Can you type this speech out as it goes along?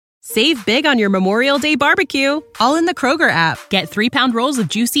Save big on your Memorial Day barbecue, all in the Kroger app. Get 3-pound rolls of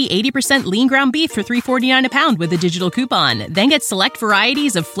juicy 80% lean ground beef for $3.49 a pound with a digital coupon. Then get select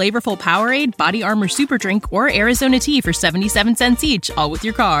varieties of flavorful Powerade, Body Armor Super Drink, or Arizona tea for 77 cents each, all with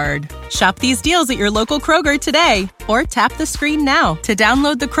your card. Shop these deals at your local Kroger today, or tap the screen now to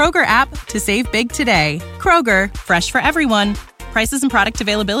download the Kroger app to save big today. Kroger, fresh for everyone. Prices and product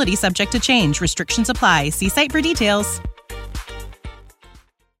availability subject to change. Restrictions apply. See site for details.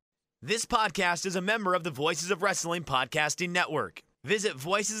 This podcast is a member of the Voices of Wrestling Podcasting Network. Visit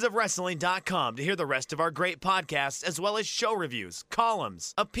voicesofwrestling.com to hear the rest of our great podcasts, as well as show reviews,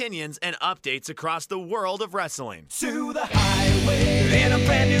 columns, opinions, and updates across the world of wrestling. To the highway in a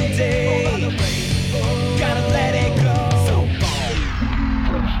brand new day. Gotta let it go.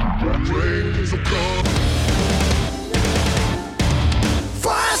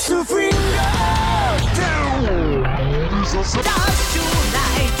 Fast to freedom. Dance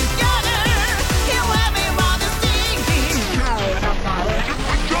tonight together. Hear everybody singing.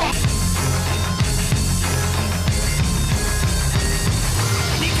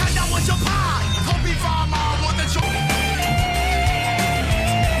 你看到我就怕，头皮发麻，我的手。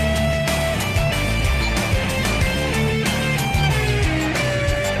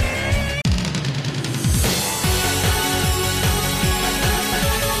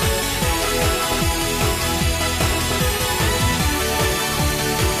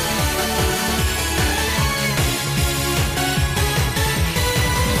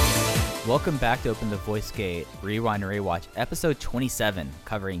Welcome back to Open the Voice Gate Rewind and Rewatch, episode 27,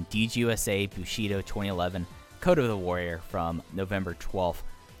 covering DGUSA Bushido 2011, Code of the Warrior from November 12th,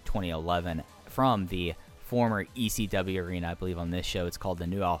 2011, from the former ECW arena. I believe on this show it's called the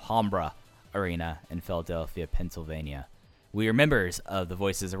New Alhambra Arena in Philadelphia, Pennsylvania. We are members of the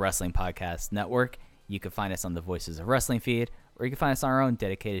Voices of Wrestling Podcast Network. You can find us on the Voices of Wrestling feed, or you can find us on our own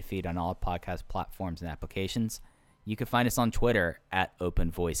dedicated feed on all podcast platforms and applications. You can find us on Twitter at Open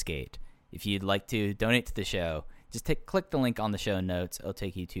Voice Gate. If you'd like to donate to the show, just click the link on the show notes. It'll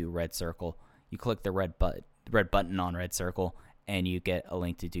take you to Red Circle. You click the red button on Red Circle, and you get a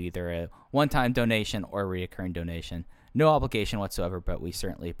link to do either a one-time donation or a recurring donation. No obligation whatsoever, but we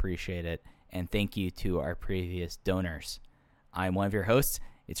certainly appreciate it. And thank you to our previous donors. I'm one of your hosts.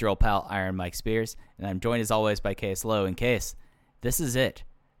 It's your old pal, Iron Mike Spears, and I'm joined as always by Case Lowe. And Case, this is it.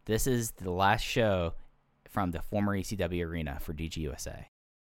 This is the last show from the former ECW arena for DGUSA.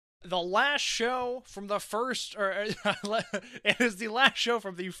 The last show from the first, or it is the last show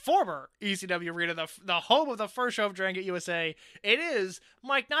from the former ECW arena, the home of the first show of Dragon Gate USA. It is,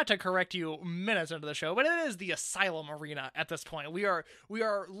 Mike, not to correct you minutes into the show, but it is the Asylum Arena at this point. We are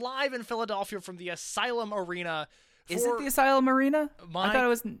live in Philadelphia from the Asylum Arena. Is it the Asylum Arena? I thought it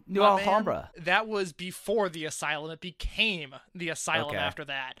was New Alhambra. That was before the Asylum. It became the Asylum after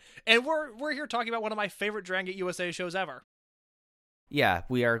that. And we're here talking about one of my favorite Dragon Gate USA shows ever. Yeah,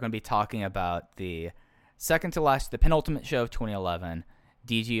 we are going to be talking about the the penultimate show of 2011.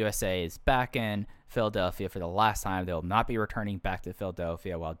 DGUSA is back in Philadelphia for the last time. They will not be returning back to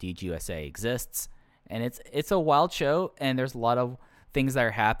Philadelphia while DGUSA exists. And it's a wild show, and there's a lot of things that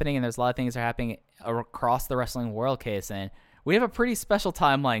are happening, and there's a lot of things that are happening across the wrestling world, Case. And we have a pretty special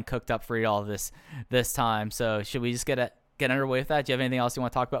timeline cooked up for y'all this time. So should we just get underway with that? Do you have anything else you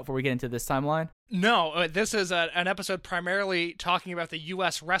want to talk about before we get into this timeline? No, this is an episode primarily talking about the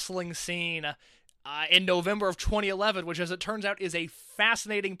U.S. wrestling scene in November of 2011, which, as it turns out, is a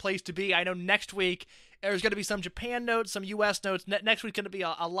fascinating place to be. I know next week there's going to be some Japan notes, some U.S. notes. Next week's going to be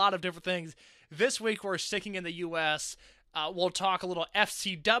a lot of different things. This week we're sticking in the U.S. We'll talk a little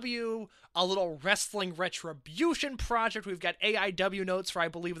FCW, a little Wrestling Retribution Project. We've got AIW notes for, I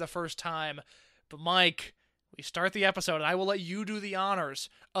believe, the first time. But Mike, we start the episode, and I will let you do the honors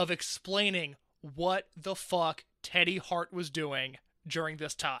of explaining what the fuck Teddy Hart was doing during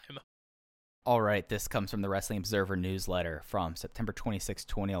this time. All right, this comes from the Wrestling Observer newsletter from September 26,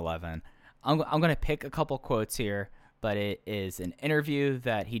 2011. I'm going to pick a couple quotes here, but it is an interview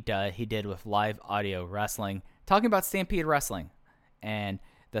that he did with Live Audio Wrestling, talking about Stampede Wrestling. And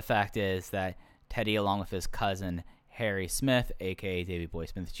the fact is that Teddy, along with his cousin Harry Smith, a.k.a. Davey Boy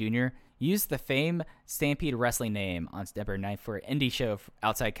Smith Jr., used the famed Stampede Wrestling name on September 9th for an indie show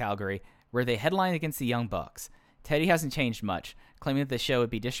outside Calgary, where they headlined against the Young Bucks. Teddy hasn't changed much, claiming that the show would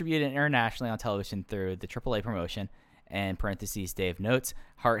be distributed internationally on television through the AAA promotion. And parentheses, Dave notes,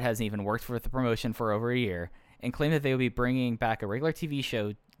 Hart hasn't even worked with the promotion for over a year, and claimed that they would be bringing back a regular TV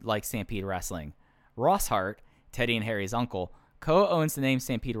show like Stampede Wrestling. Ross Hart, Teddy and Harry's uncle, co-owns the name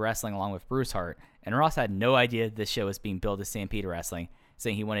Stampede Wrestling along with Bruce Hart, and Ross had no idea this show was being billed as Stampede Wrestling,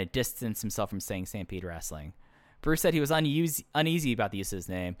 saying he wanted to distance himself from saying Stampede Wrestling. Bruce said he was uneasy about the use of his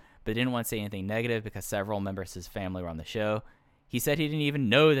name, but didn't want to say anything negative because several members of his family were on the show. He said he didn't even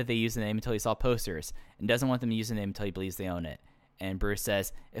know that they used the name until he saw posters and doesn't want them to use the name until he believes they own it. And Bruce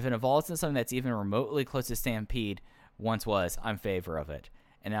says, if it evolves into something that's even remotely close to Stampede once was, I'm in favor of it.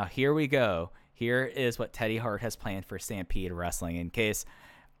 And now here we go. Here is what Teddy Hart has planned for Stampede Wrestling. In case,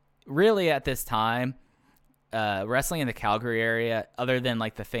 really at this time, wrestling in the Calgary area, other than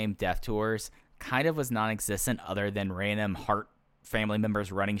like the famed Death Tours, kind of was non-existent other than random Hart family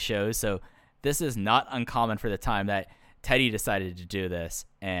members running shows. So this is not uncommon for the time that Teddy decided to do this.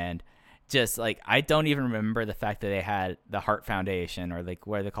 And just like, I don't even remember the fact that they had the Hart Foundation, or like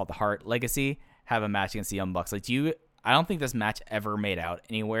what they call the Hart Legacy, have a match against the Young Bucks. Like, I don't think this match ever made out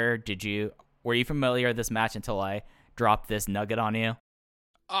anywhere. Were you familiar with this match until I dropped this nugget on you?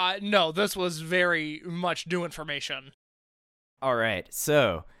 No, this was very much new information. All right,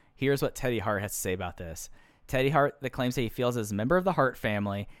 so here's what Teddy Hart has to say about this. Teddy Hart that claims that he feels as a member of the Hart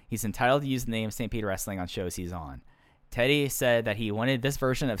family, he's entitled to use the name Stampede Wrestling on shows he's on. Teddy said that he wanted this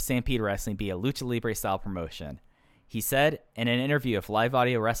version of Stampede Wrestling be a Lucha Libre style promotion. He said in an interview of Live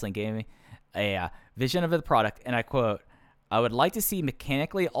Audio Wrestling gave me a vision of the product, and I quote, I would like to see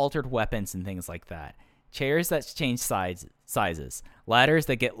mechanically altered weapons and things like that. Chairs that change sizes. Ladders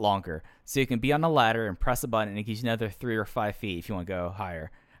that get longer. So you can be on a ladder and press a button and it gives you another 3 or 5 feet if you want to go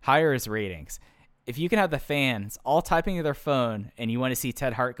higher. Higher is ratings. If you can have the fans all typing to their phone and you want to see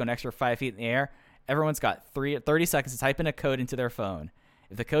Ted Hart go an extra 5 feet in the air, everyone's got 30 seconds to type in a code into their phone.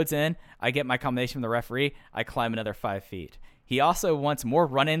 If the code's in, I get my combination from the referee, I climb another 5 feet. He also wants more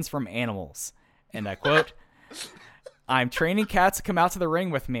run-ins from animals. And I quote, I'm training cats to come out to the ring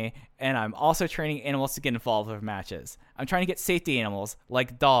with me, and I'm also training animals to get involved with matches. I'm trying to get safety animals,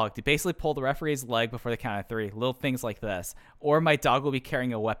 like dog, to basically pull the referee's leg before the count of 3, little things like this. Or my dog will be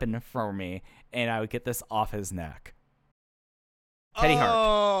carrying a weapon for me, and I would get this off his neck. Teddy Hart.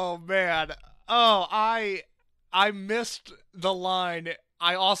 Oh, man. Oh, I missed the line,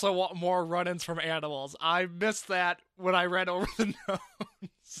 I also want more run-ins from animals. I missed that when I read over the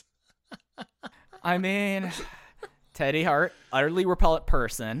notes. I mean, Teddy Hart, utterly repellent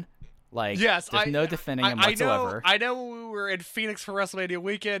person. Like, yes, there's no defending him whatsoever. I know when we were in Phoenix for WrestleMania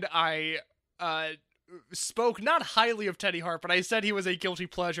weekend, I spoke not highly of Teddy Hart, but I said he was a guilty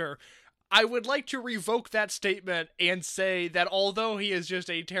pleasure. I would like to revoke that statement and say that although he is just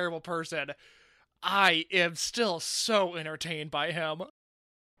a terrible person, I am still so entertained by him.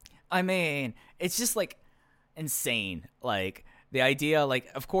 I mean, it's just, like, insane. Like, the idea, like,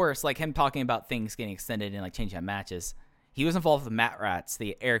 of course, like, him talking about things getting extended and, like, changing up matches. He was involved with Matt Rats,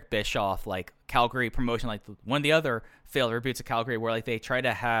 the Eric Bischoff, like, Calgary promotion, like, one of the other failed reboots of Calgary where, like, they try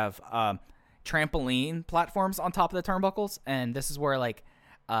to have trampoline platforms on top of the turnbuckles. And this is where, like,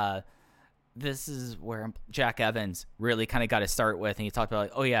 Jack Evans really kind of got to start with. And he talked about,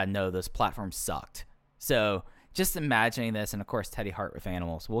 like, oh, yeah, no, those platforms sucked. So just imagining this, and, of course, Teddy Hart with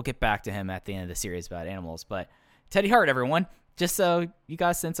animals. We'll get back to him at the end of the series about animals. But Teddy Hart, everyone, just so you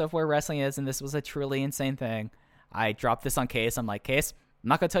got a sense of where wrestling is, and this was a truly insane thing. I dropped this on Case. I'm like, Case, I'm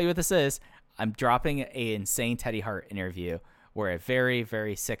not going to tell you what this is. I'm dropping an insane Teddy Hart interview where a very,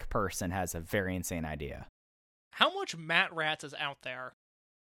 very sick person has a very insane idea. How much Matt Rats is out there?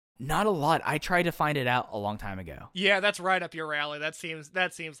 Not a lot. I tried to find it out a long time ago. Yeah, that's right up your alley. That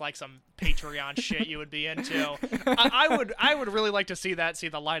seems like some Patreon shit you would be into. I would really like to see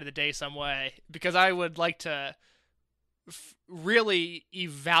the light of the day some way, because I would like to really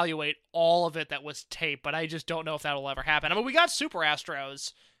evaluate all of it that was taped, but I just don't know if that will ever happen. I mean, we got Super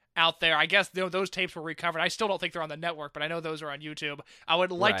Astros out there. I guess those tapes were recovered. I still don't think they're on the network, but I know those are on YouTube. I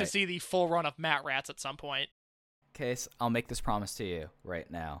would like to see the full run of Matt Rats at some point. Case, I'll make this promise to you right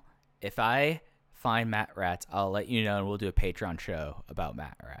now. If I find Matt Rats, I'll let you know, and we'll do a Patreon show about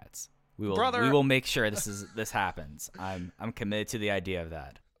Matt Rats. We will make sure this happens. I'm committed to the idea of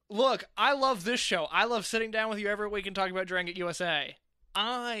that. Look, I love this show. I love sitting down with you every week and talking about Dragon Gate USA.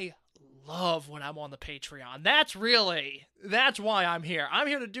 I love when I'm on the Patreon. That's why I'm here. I'm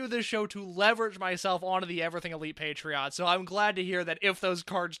here to do this show to leverage myself onto the Everything Elite Patreon. So I'm glad to hear that if those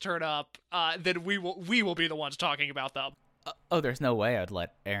cards turn up, then we will be the ones talking about them. There's no way I'd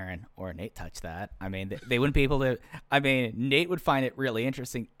let Aaron or Nate touch that. I mean, they wouldn't be able to. I mean, Nate would find it really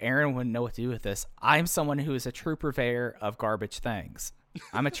interesting. Aaron wouldn't know what to do with this. I'm someone who is a true purveyor of garbage things.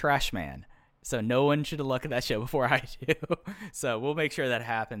 I'm a trash man. So no one should look at that show before I do. So we'll make sure that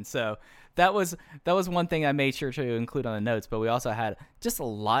happens. So that was one thing I made sure to include on the notes. But we also had just a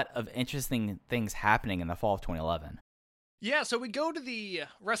lot of interesting things happening in the fall of 2011. Yeah, so we go to the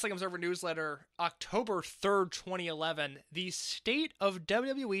Wrestling Observer newsletter, October 3rd, 2011, the State of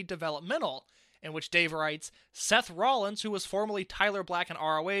WWE Developmental. in which Dave writes, Seth Rollins, who was formerly Tyler Black in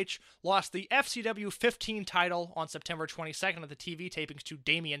ROH, lost the FCW 15 title on September 22nd at the TV tapings to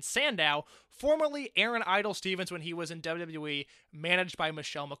Damian Sandow, formerly Aaron Idol Stevens when he was in WWE, managed by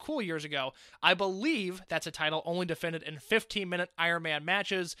Michelle McCool years ago. I believe that's a title only defended in 15-minute Iron Man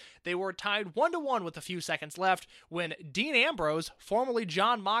matches. They were tied 1-1 with a few seconds left when Dean Ambrose, formerly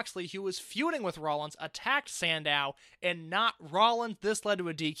Jon Moxley, who was feuding with Rollins, attacked Sandow and not Rollins. This led to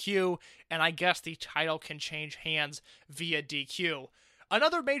a DQ, and I guess the title can change hands via DQ.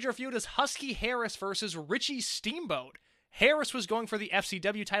 Another major feud is Husky Harris versus Richie Steamboat. Harris was going for the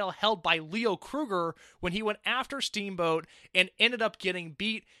FCW title held by Leo Kruger when he went after Steamboat and ended up getting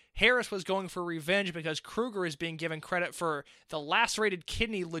beat. Harris was going for revenge because Kruger is being given credit for the lacerated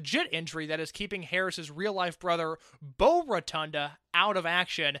kidney legit injury that is keeping Harris's real-life brother, Bo Rotunda, out of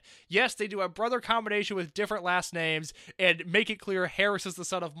action. Yes, they do a brother combination with different last names and make it clear Harris is the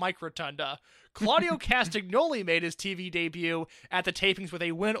son of Mike Rotunda. Claudio Castagnoli made his TV debut at the tapings with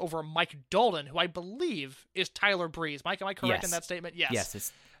a win over Mike Dalton, who I believe is Tyler Breeze. Mike, am I correct in that statement? Yes. Yes,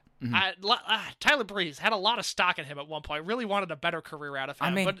 it's... Tyler Breeze had a lot of stock in him at one point. Really wanted a better career out of him. I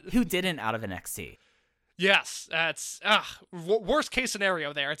mean, but who didn't out of NXT? Yes, that's worst case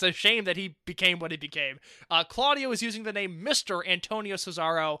scenario there. It's a shame that he became what he became. Claudio is using the name Mr. Antonio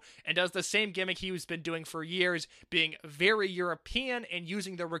Cesaro and does the same gimmick he's been doing for years, being very European and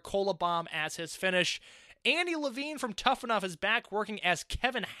using the Ricola Bomb as his finish. Andy Levine from Tough Enough is back working as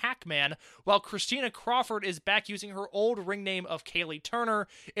Kevin Hackman, while Christina Crawford is back using her old ring name of Kaylee Turner.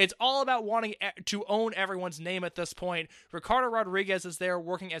 It's all about wanting to own everyone's name at this point. Ricardo Rodriguez is there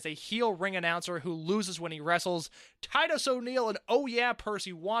working as a heel ring announcer who loses when he wrestles. Titus O'Neil and Oh Yeah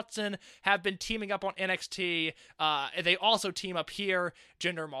Percy Watson have been teaming up on NXT. They also team up here.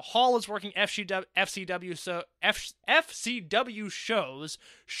 Jinder Mahal is working FCW shows.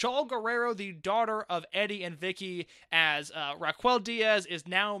 Shaul Guerrero, the daughter of Eddie and Vicky, as Raquel Diaz is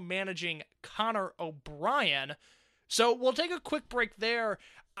now managing Connor O'Brien. So we'll take a quick break there.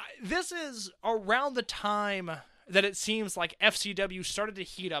 This is around the time that it seems like FCW started to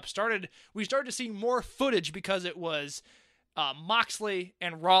heat up. We started to see more footage because it was Moxley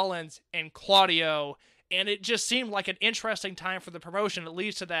and Rollins and Claudio, and it just seemed like an interesting time for the promotion. It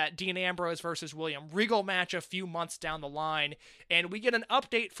leads to that Dean Ambrose versus William Regal match a few months down the line. And we get an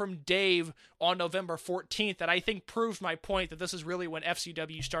update from Dave on November 14th that I think proves my point that this is really when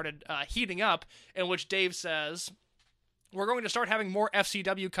FCW started heating up, in which Dave says, we're going to start having more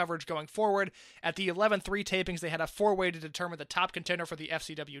FCW coverage going forward. At the 11-3 tapings, they had a 4-way to determine the top contender for the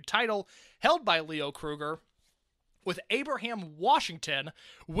FCW title, held by Leo Kruger, with Abraham Washington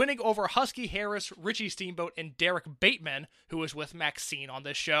winning over Husky Harris, Richie Steamboat, and Derek Bateman, who was with Maxine on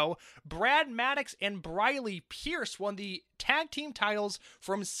this show. Brad Maddox and Briley Pierce won the tag team titles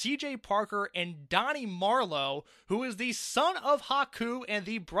from CJ Parker and Donnie Marlowe, who is the son of Haku and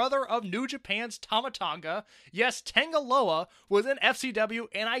the brother of New Japan's Tama Tonga. Yes, Tangaloa was in FCW,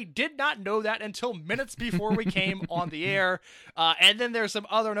 and I did not know that until minutes before we came on the air. And then there's some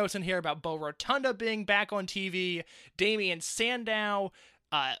other notes in here about Bo Rotunda being back on TV, Damian Sandow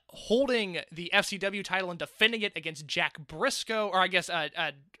holding the FCW title and defending it against Jack Briscoe, or I guess,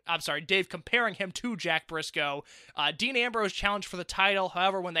 Dave comparing him to Jack Briscoe. Dean Ambrose challenged for the title.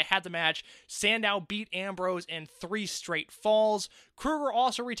 However, when they had the match, Sandow beat Ambrose in 3 straight falls. Kruger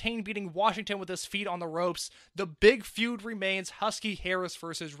also retained, beating Washington with his feet on the ropes. The big feud remains Husky Harris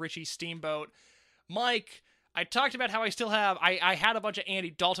versus Richie Steamboat. Mike, I talked about how I had a bunch of Andy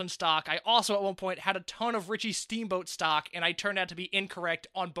Dalton stock. I also at one point had a ton of Richie Steamboat stock, and I turned out to be incorrect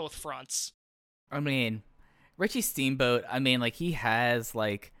on both fronts. I mean, Richie Steamboat, he has,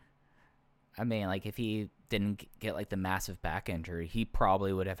 if he didn't get, the massive back injury, he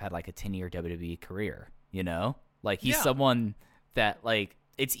probably would have had, a 10-year WWE career, you know? He's someone that,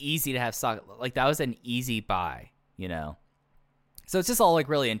 it's easy to have stock. That was an easy buy, you know? So it's just all,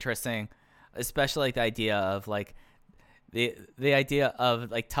 really interesting. Especially the idea of the idea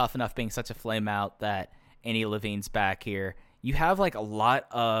of Tough Enough being such a flame out that Andy Levine's back here. You have a lot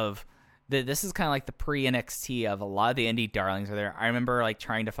of this is kind of the pre NXT of a lot of the indie darlings are there. I remember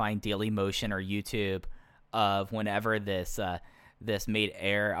trying to find Daily Motion or YouTube of whenever this made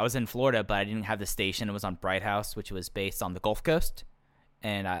air. I was in Florida, but I didn't have the station. It was on Bright House, which was based on the Gulf Coast,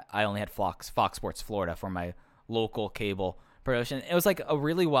 and I only had Fox Sports Florida for my local cable promotion. It was a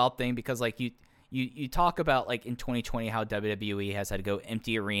really wild thing because you talk about in 2020 how WWE has had to go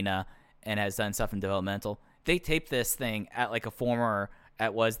empty arena and has done stuff in developmental. They taped this thing at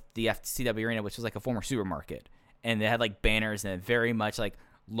was the FCW arena, which was a former supermarket, and they had banners and it very much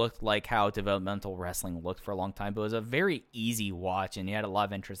looked like how developmental wrestling looked for a long time, but it was a very easy watch, and you had a lot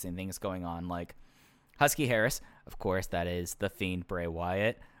of interesting things going on, like Husky Harris, of course, that is the Fiend Bray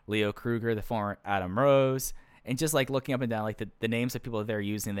Wyatt, Leo Kruger, the former Adam Rose, and just like looking up and down, like the names of people that they're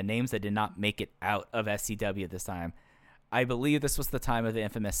using, the names that did not make it out of SCW at this time. I believe this was the time of the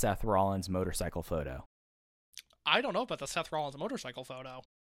infamous Seth Rollins motorcycle photo. I don't know about the Seth Rollins motorcycle photo.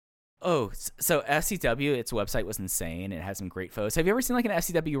 Oh, so FCW, its website was insane. It had some great photos. Have you ever seen like an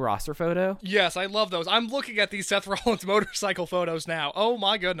FCW roster photo? Yes, I love those. I'm looking at these Seth Rollins motorcycle photos now. Oh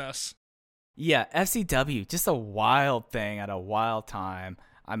my goodness. Yeah, FCW, just a wild thing at a wild time.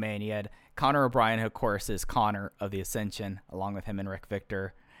 I mean, you had Connor O'Brien, who of course is Connor of the Ascension, along with him and Rick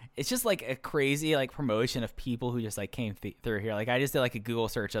Victor. It's just like a crazy like promotion of people who just like came through here. Like I just did like a Google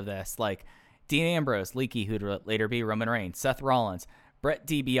search of this, like Dean Ambrose, Leaky, who'd later be Roman Reigns, Seth Rollins, Brett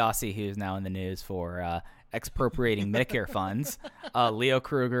DiBiase, who's now in the news for expropriating Medicare funds, Leo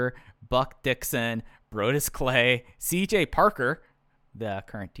Kruger, Buck Dixon, Brodus Clay, CJ Parker, the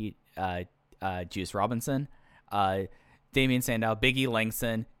current Juice Robinson, Damian Sandow, Biggie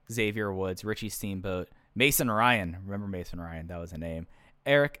Langston, Xavier Woods, Richie Steamboat, Mason Ryan. Remember Mason Ryan? That was a name.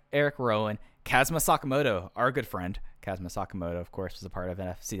 Eric Rowan, Kazuma Sakamoto, our good friend. Kazuma Sakamoto, of course, was a part of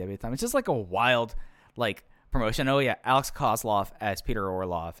FCW at the time. It's just like a wild like promotion. Oh yeah, Alex Kozlov as Peter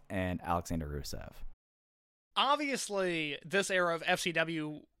Orlov and Alexander Rusev. Obviously, this era of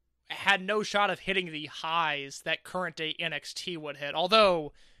FCW had no shot of hitting the highs that current day NXT would hit,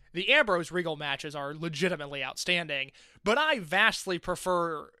 although the Ambrose Regal matches are legitimately outstanding, but I vastly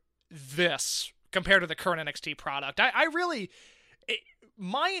prefer this compared to the current NXT product.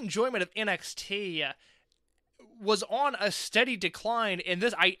 My enjoyment of NXT was on a steady decline, and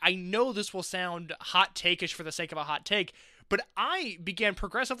this I know this will sound hot take-ish for the sake of a hot take, but I began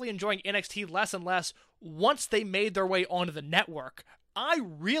progressively enjoying NXT less and less once they made their way onto the network. I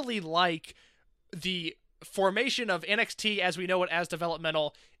really like the formation of NXT as we know it as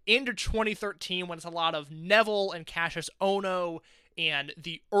developmental into 2013 when it's a lot of Neville and Cassius Ohno and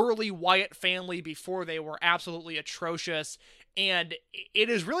the early Wyatt family before they were absolutely atrocious. And it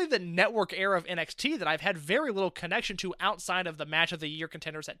is really the network era of NXT that I've had very little connection to outside of the match of the year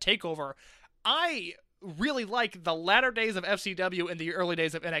contenders at TakeOver. I really like the latter days of FCW and the early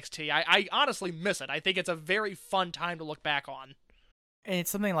days of NXT. I honestly miss it. I think it's a very fun time to look back on. And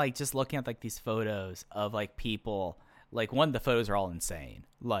it's something like just looking at like these photos of like people, like one, the photos are all insane.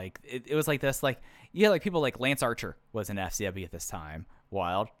 Like it was like this, like you had like people like Lance Archer was in FCW at this time.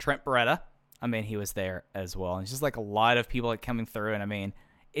 Wild. Trent Beretta. I mean, he was there as well. And it's just like a lot of people like coming through. And I mean,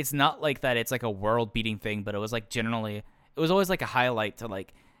 it's not like that it's like a world beating thing, but it was like generally, it was always like a highlight to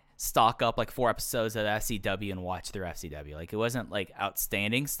like stock up like 4 episodes of FCW and watch through FCW. Like it wasn't like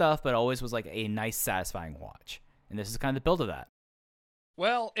outstanding stuff, but always was like a nice, satisfying watch. And this is kind of the build of that.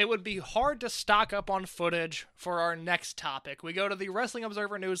 Well, it would be hard to stock up on footage for our next topic. We go to the Wrestling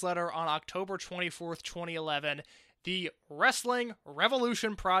Observer newsletter on October 24th, 2011. The Wrestling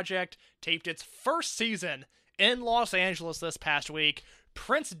Revolution Project taped its first season in Los Angeles this past week.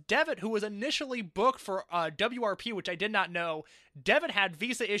 Prince Devitt, who was initially booked for WRP, which I did not know, Devitt had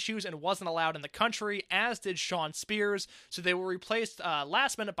visa issues and wasn't allowed in the country, as did Shawn Spears, so they were replaced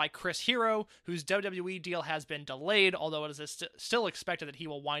last minute by Chris Hero, whose WWE deal has been delayed, although it is still expected that he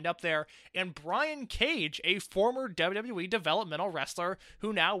will wind up there, and Brian Cage, a former WWE developmental wrestler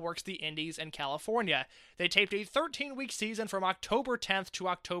who now works the Indies in California. They taped a 13-week season from October 10th to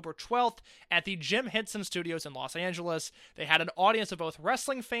October 12th at the Jim Henson Studios in Los Angeles. They had an audience of both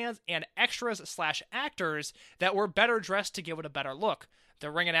wrestling fans and extras/actors that were better dressed to give it a better look. The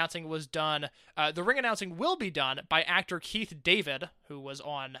ring announcing was done. The ring announcing will be done by actor Keith David, who was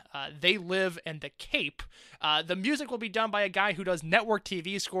on They Live and The Cape. The music will be done by a guy who does network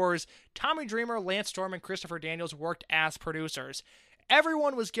TV scores. Tommy Dreamer, Lance Storm, and Christopher Daniels worked as producers.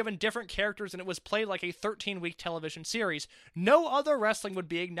 Everyone was given different characters, and it was played like a 13-week television series. No other wrestling would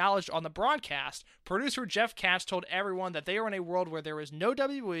be acknowledged on the broadcast. Producer Jeff Katz told everyone that they are in a world where there is no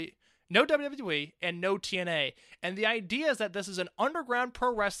WWE, and no TNA. And the idea is that this is an underground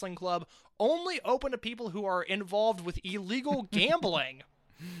pro wrestling club only open to people who are involved with illegal gambling.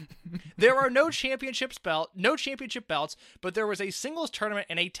 There are no championship belts, but there was a singles tournament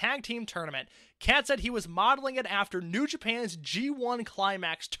and a tag team tournament. Kat said he was modeling it after New Japan's G1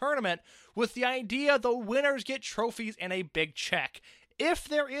 Climax tournament, with the idea the winners get trophies and a big check. If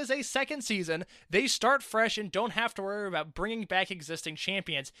there is a second season, they start fresh and don't have to worry about bringing back existing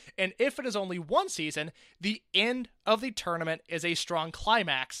champions. And if it is only one season, the end of the tournament is a strong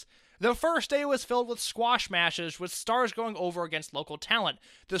climax. The first day was filled with squash matches, with stars going over against local talent.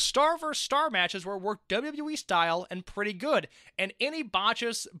 The star versus star matches were worked WWE style and pretty good, and any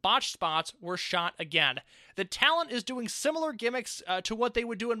botched spots were shot again. The talent is doing similar gimmicks to what they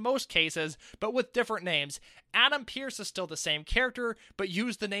would do in most cases, but with different names. Adam Pearce is still the same character, but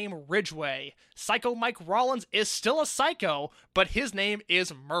used the name Ridgeway. Psycho Mike Rollins is still a psycho, but his name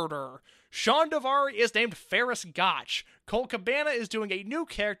is Murder. Sean Daivari is named Ferris Gotch. Colt Cabana is doing a new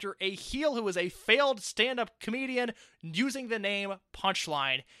character, a heel who is a failed stand-up comedian, using the name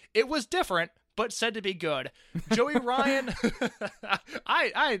Punchline. It was different, but said to be good. Joey Ryan,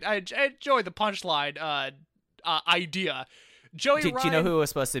 I enjoy the Punchline idea. Joey Ryan. Do you know who it was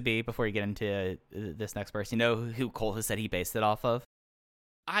supposed to be before you get into this next person? You know who Colt has said he based it off of?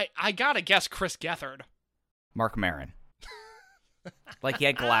 I gotta guess Chris Gethard. Mark Maron. Like he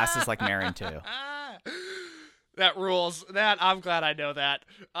had glasses like Maron too. That rules. I'm glad I know that.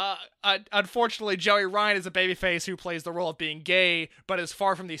 Unfortunately, Joey Ryan is a babyface who plays the role of being gay, but is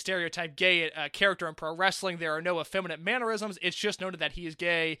far from the stereotype gay character in pro wrestling. There are no effeminate mannerisms. It's just noted that he is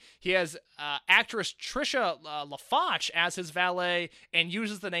gay. He has actress Trisha LaFoch as his valet and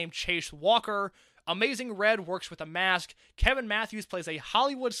uses the name Chase Walker. Amazing Red works with a mask. Kevin Matthews plays a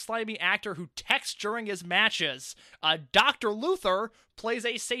Hollywood slimy actor who texts during his matches. Dr. Luther plays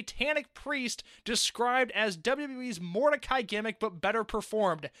a satanic priest described as WWE's Mordecai gimmick but better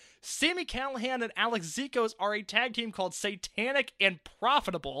performed. Sami Callihan and Alex Zikos are a tag team called Satanic and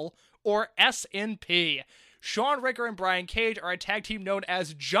Profitable, or SNP. Sean Ricker and Brian Cage are a tag team known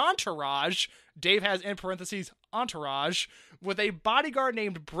as Jontourage. Dave has in parentheses Entourage, with a bodyguard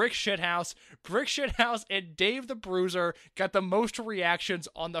named Brick Shithouse. Brick Shithouse and Dave the Bruiser got the most reactions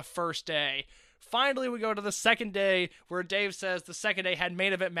on the first day. Finally, we go to the second day, where Dave says the second day had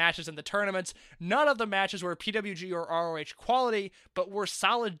main event matches in the tournaments. None of the matches were PWG or ROH quality, but were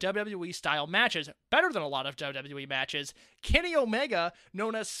solid WWE-style matches, better than a lot of WWE matches. Kenny Omega,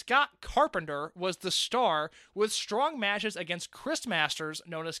 known as Scott Carpenter, was the star, with strong matches against Chris Masters,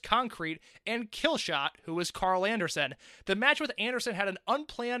 known as Concrete, and Killshot, who was Carl Anderson. The match with Anderson had an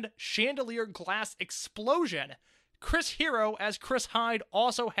unplanned chandelier glass explosion. Chris Hero as Chris Hyde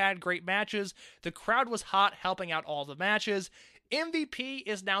also had great matches. The crowd was hot, helping out all the matches. MVP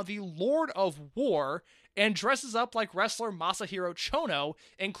is now the Lord of War and dresses up like wrestler Masahiro Chono,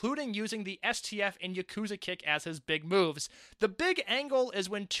 including using the STF and Yakuza kick as his big moves. The big angle is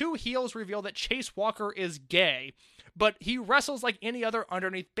when two heels reveal that Chase Walker is gay, but he wrestles like any other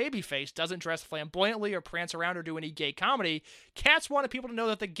underneath babyface, doesn't dress flamboyantly or prance around or do any gay comedy. Cats wanted people to know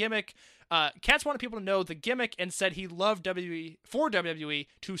the gimmick and said he loved WWE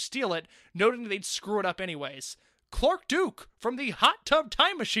to steal it, noting they'd screw it up anyways. Clark Duke from the Hot Tub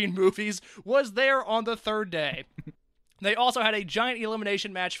Time Machine movies was there on the third day. They also had a giant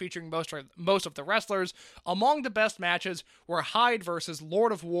elimination match featuring most of the wrestlers. Among the best matches were Hyde versus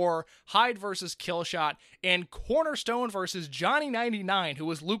Lord of War, Hyde versus Killshot, and Cornerstone versus Johnny 99, who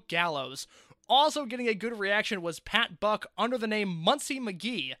was Luke Gallows. Also getting a good reaction was Pat Buck under the name Muncie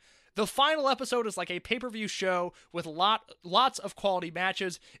McGee. The final episode is like a pay-per-view show with lots of quality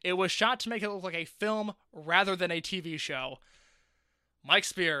matches. It was shot to make it look like a film rather than a TV show. Mike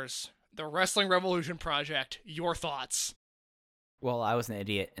Spears, The Wrestling Revolution Project, your thoughts? Well, I was an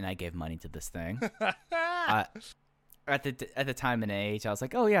idiot and I gave money to this thing. At the time and age, I was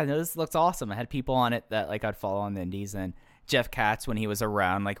like, oh yeah, no, this looks awesome. I had people on it that like I'd follow on the indies, and Jeff Katz, when he was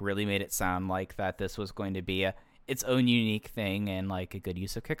around, like really made it sound like that this was going to be its own unique thing and like a good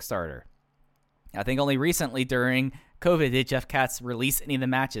use of Kickstarter. I think only recently during COVID did Jeff Katz release any of the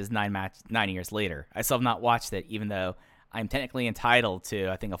matches 9 years later. I still have not watched it, even though I'm technically entitled to,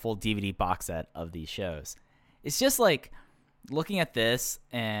 I think, a full DVD box set of these shows. It's just like looking at this,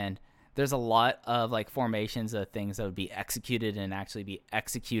 and there's a lot of like formations of things that would be executed and actually be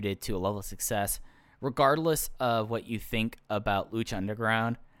executed to a level of success, regardless of what you think about Lucha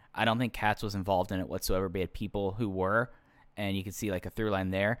Underground. I don't think Katz was involved in it whatsoever, but he had people who were, and you can see like a through line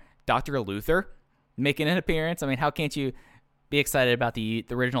there. Dr. Luther making an appearance. I mean, how can't you be excited about the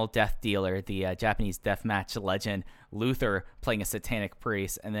original Death Dealer, the Japanese deathmatch legend, Luther playing a satanic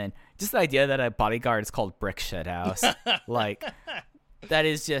priest, and then just the idea that a bodyguard is called Brick Shithouse. Like, that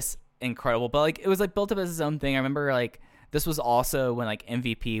is just incredible. But like, it was like built up as his own thing. I remember like this was also when like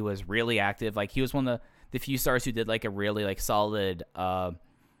MVP was really active. Like, he was one of the few stars who did like a really like solid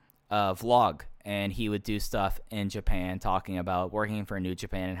vlog, and he would do stuff in Japan talking about working for New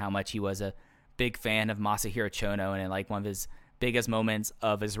Japan and how much he was a big fan of Masahiro Chono, and like one of his biggest moments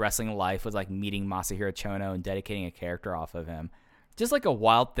of his wrestling life was like meeting Masahiro Chono and dedicating a character off of him. Just like a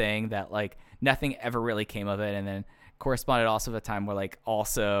wild thing that like nothing ever really came of it. And then corresponded also with a time where like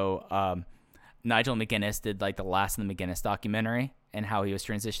also Nigel McGuinness did like the Last of the McGuinness documentary and how he was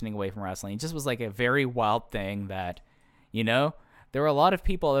transitioning away from wrestling. It just was like a very wild thing that, you know, there were a lot of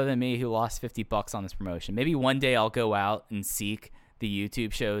people other than me who lost $50 on this promotion. Maybe one day I'll go out and seek the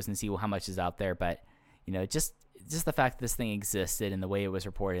YouTube shows and see how much is out there. But, you know, just the fact that this thing existed and the way it was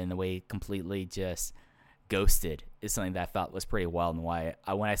reported and the way it completely just ghosted is something that I thought was pretty wild. And why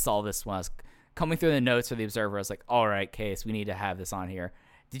when I saw this when I was coming through the notes for the Observer, I was like, all right, Case, we need to have this on here.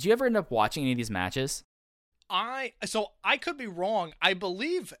 Did you ever end up watching any of these matches? I could be wrong. I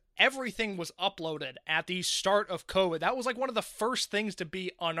believe everything was uploaded at the start of COVID. That was like one of the first things to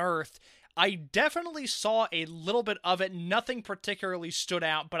be unearthed. I definitely saw a little bit of it. Nothing particularly stood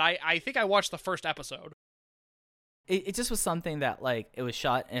out, but I think I watched the first episode. It just was something that, like, it was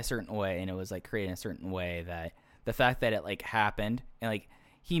shot in a certain way and it was like created in a certain way that the fact that it like happened and like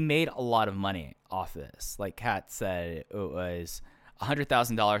he made a lot of money off this. Like Kat said, it was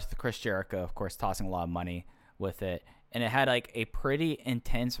 $100,000 with Chris Jericho, of course, tossing a lot of money with it. And it had like a pretty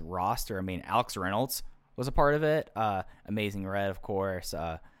intense roster. I mean, Alex Reynolds was a part of it. Amazing Red, of course.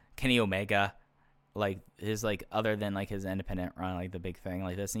 Kenny Omega, like his like other than like his independent run, like the big thing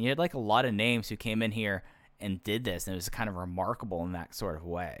like this. And you had like a lot of names who came in here and did this, and it was kind of remarkable in that sort of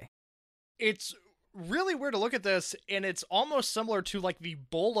way. It's really weird to look at this, and it's almost similar to like the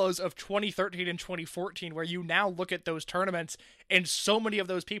Bolos of 2013 and 2014, where you now look at those tournaments and so many of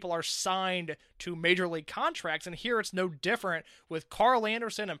those people are signed to major league contracts, and here it's no different with Carl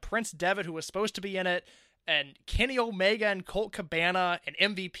Anderson and Prince Devitt, who was supposed to be in it, and Kenny Omega and Colt Cabana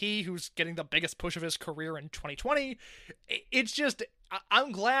and MVP, who's getting the biggest push of his career in 2020. It's just,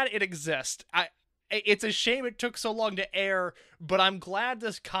 I'm glad it exists. It's a shame it took so long to air, but I'm glad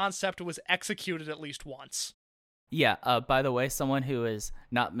this concept was executed at least once. Yeah, by the way, someone who is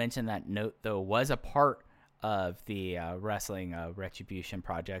not mentioned that note, though, was a part of the Wrestling Retribution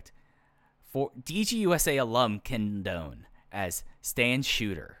Project. For DGUSA alum Ken Doan as Stan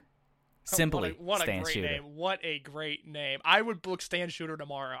Shooter. Simply what a Stan great Shooter. name. What a great name. I would book Stan Shooter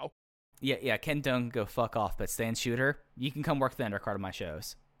tomorrow. Yeah, Ken Doan can go fuck off, but Stan Shooter, you can come work the undercard of my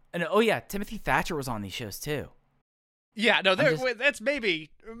shows. And oh yeah, Timothy Thatcher was on these shows too. Yeah, no, that's maybe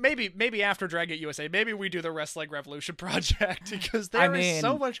after Dragon USA. Maybe we do the Wrestling Revolution Project because there is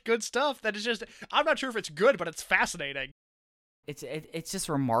so much good stuff that is just. I'm not sure if it's good, but it's fascinating. It's just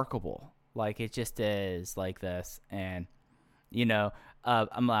remarkable. Like it just is like this, and you know,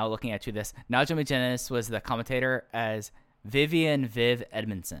 I'm now looking at this. Nigel McGuinness was the commentator as Vivian Viv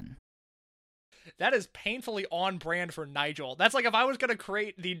Edmondson. That is painfully on brand for Nigel. That's like if I was going to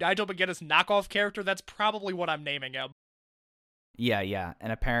create the Nigel McGuinness knockoff character, that's probably what I'm naming him. Yeah.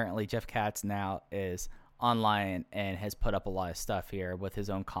 And apparently Jeff Katz now is online and has put up a lot of stuff here with his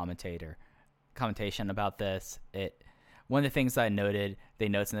own commentation about this. One of the things I noted, they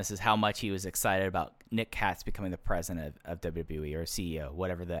notes in this, is how much he was excited about Nick Katz becoming the president of WWE or CEO,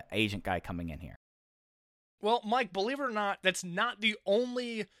 whatever, the agent guy coming in here. Well, Mike, believe it or not, that's not the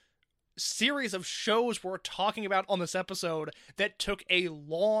only series of shows we're talking about on this episode that took a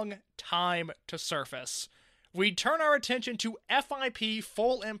long time to surface. We turn our attention to FIP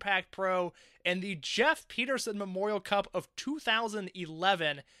Full Impact Pro and the Jeff Peterson Memorial Cup of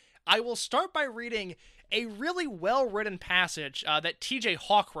 2011. I will start by reading a really well-written passage that TJ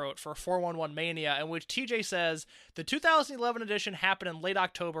Hawk wrote for 411 Mania, in which TJ says, the 2011 edition happened in late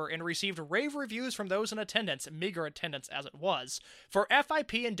October and received rave reviews from those in attendance, meager attendance as it was. For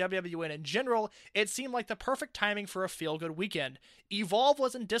FIP and WWN in general, it seemed like the perfect timing for a feel-good weekend. Evolve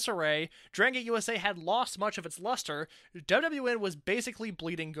was in disarray, Dragon USA had lost much of its luster, WWN was basically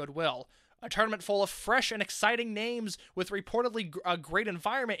bleeding goodwill. A tournament full of fresh and exciting names with reportedly a great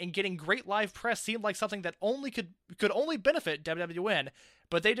environment and getting great live press seemed like something that could only benefit WWN,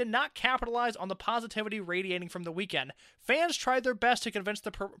 but they did not capitalize on the positivity radiating from the weekend. Fans tried their best to convince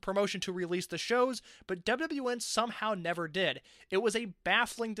the promotion to release the shows, but WWN somehow never did. It was a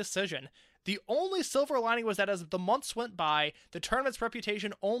baffling decision. The only silver lining was that as the months went by, the tournament's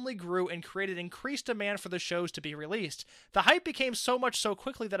reputation only grew and created increased demand for the shows to be released. The hype became so much so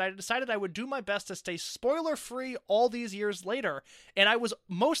quickly that I decided I would do my best to stay spoiler-free all these years later, and I was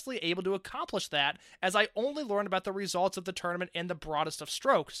mostly able to accomplish that as I only learned about the results of the tournament in the broadest of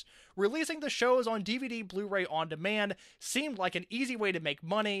strokes. Releasing the shows on DVD, Blu-ray on demand seemed like an easy way to make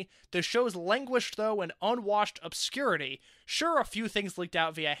money. The shows languished, though, in unwashed obscurity. Sure, a few things leaked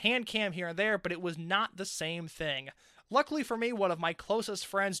out via hand cam here and there, but it was not the same thing. Luckily for me, one of my closest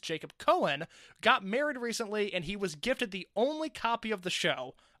friends, Jacob Cohen, got married recently, and he was gifted the only copy of the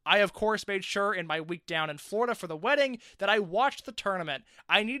show. I, of course, made sure in my week down in Florida for the wedding that I watched the tournament.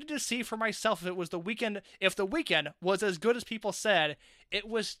 I needed to see for myself if the weekend was as good as people said. It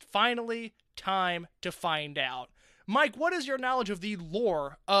was finally time to find out. Mike, what is your knowledge of the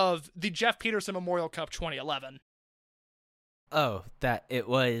lore of the Jeff Peterson Memorial Cup 2011? Oh, that it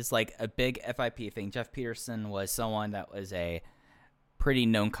was like a big FIP thing. Jeff Peterson was someone that was a pretty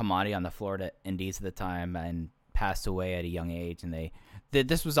known commodity on the Florida Indies at the time and passed away at a young age. And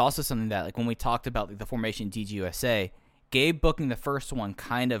this was also something that, like, when we talked about like the formation DGUSA, Gabe booking the first one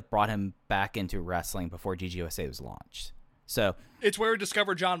kind of brought him back into wrestling before DGUSA was launched. So it's where we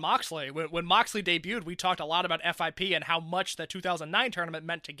discovered John Moxley. When Moxley debuted, we talked a lot about FIP and how much the 2009 tournament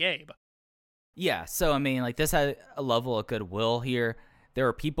meant to Gabe. Yeah, so I mean, like, this had a level of goodwill here. There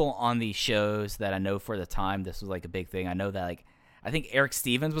were people on these shows that I know for the time this was like a big thing. I know that, like, I think Eric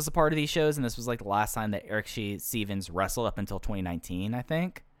Stevens was a part of these shows, and this was like the last time that Eric Stevens wrestled up until 2019, I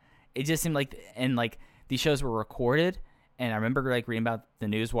think. It just seemed like, and like, these shows were recorded, and I remember like reading about the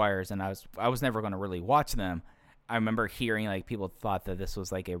news wires, and I was never going to really watch them. I remember hearing like people thought that this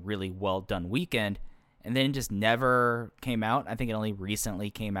was like a really well done weekend, and then it just never came out. I think it only recently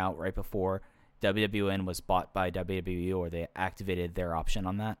came out right before WWN was bought by WWE, or they activated their option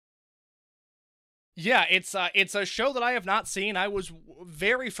on that. Yeah, it's a show that I have not seen. I was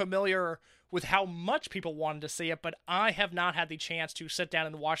very familiar with how much people wanted to see it, but I have not had the chance to sit down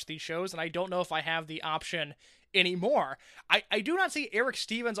and watch these shows, and I don't know if I have the option anymore. I do not see Eric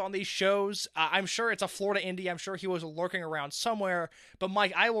Stevens on these shows. I'm sure it's a Florida indie. I'm sure he was lurking around somewhere. But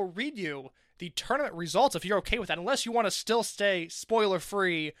Mike, I will read you the tournament results if you're okay with that, unless you want to still stay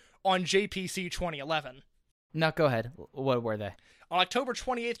spoiler-free on JPC 2011. No, go ahead. What were they? On October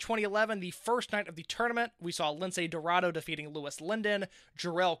 28th, 2011, the first night of the tournament, we saw Lince Dorado defeating Lewis Linden,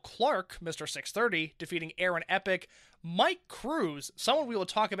 Jarrell Clark, Mr. 630, defeating Aaron Epic, Mike Cruz, someone we will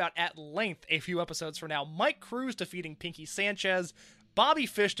talk about at length a few episodes from now, Mike Cruz defeating Pinky Sanchez, Bobby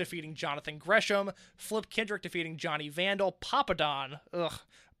Fish defeating Jonathan Gresham, Flip Kendrick defeating Johnny Vandal, Papadon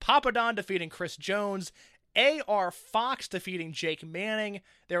defeating Chris Jones, AR Fox defeating Jake Manning.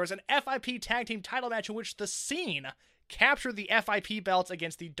 There was an FIP tag team title match in which The Scene captured the FIP belts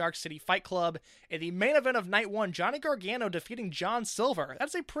against the Dark City Fight Club. In the main event of Night 1, Johnny Gargano defeating John Silver.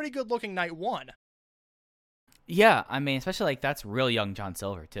 That's a pretty good looking Night 1. Yeah, I mean, especially like that's real young John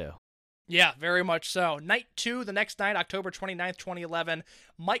Silver too. Yeah, very much so. Night 2, the next night, October 29th, 2011,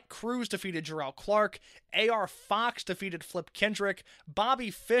 Mike Cruz defeated Jarrell Clark, AR Fox defeated Flip Kendrick, Bobby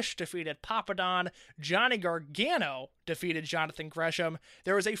Fish defeated Papadon, Johnny Gargano defeated Jonathan Gresham.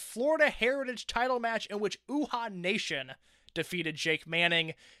 There was a Florida Heritage title match in which Uhaa Nation defeated Jake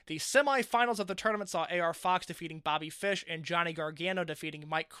Manning. The semifinals of the tournament saw AR Fox defeating Bobby Fish and Johnny Gargano defeating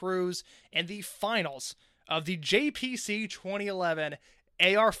Mike Cruz. And the finals of the JPC 2011,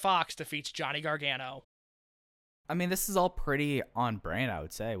 AR Fox defeats Johnny Gargano. I mean, this is all pretty on brand, I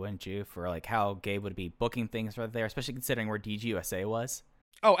would say, wouldn't you? For like how Gabe would be booking things right there, especially considering where DGUSA was.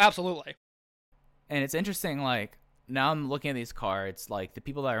 Oh, absolutely. And it's interesting, like, now I'm looking at these cards, like, the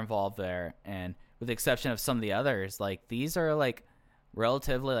people that are involved there, and with the exception of some of the others, like, these are, like,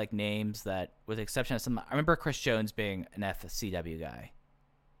 relatively, like, names that, with the exception of some, I remember Chris Jones being an FCW guy.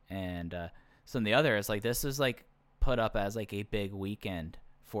 And some of the others, like, this is, like, put up as like a big weekend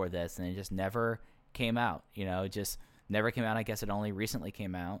for this, and it just never came out. It just never came out. I guess it only recently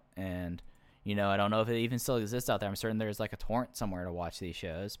came out, and I don't know if it even still exists out there. I'm certain there's like a torrent somewhere to watch these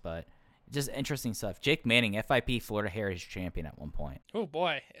shows, but just interesting stuff. Jake Manning, FIP Florida Heritage Champion at one point. Oh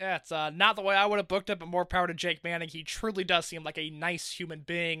boy, yeah, it's not the way I would have booked it, but more power to Jake Manning. He truly does seem like a nice human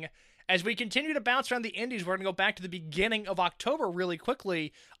being. As we continue to bounce around the indies, we're going to go back to the beginning of October really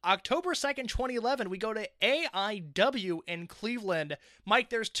quickly. October 2nd, 2011, we go to AIW in Cleveland. Mike,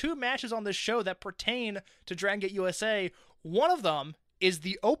 there's 2 matches on this show that pertain to Dragon Gate USA. One of them is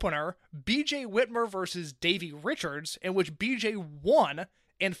the opener, BJ Whitmer versus Davey Richards, in which BJ won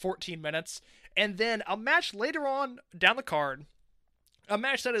in 14 minutes. And then a match later on down the card, a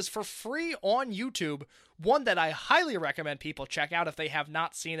match that is for free on YouTube, one that I highly recommend people check out if they have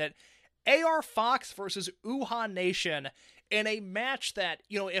not seen it. AR Fox versus Uhaa Nation in a match that,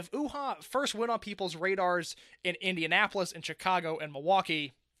 if Uhaa first went on people's radars in Indianapolis and Chicago and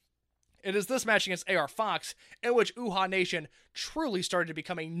Milwaukee, it is this match against AR Fox in which Uhaa Nation truly started to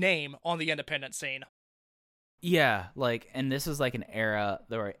become a name on the independent scene. Yeah, like, and this was like an era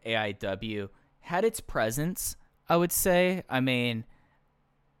where AIW had its presence, I would say. I mean,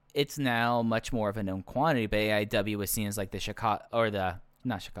 it's now much more of a known quantity, but AIW was seen as like the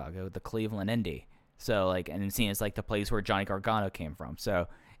Cleveland Indie. So like, and seen as like the place where Johnny Gargano came from. So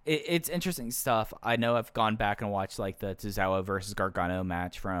it's interesting stuff. I know I've gone back and watched like the Tozawa versus Gargano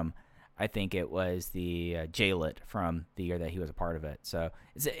match from, I think it was the J-Lit from the year that he was a part of it. So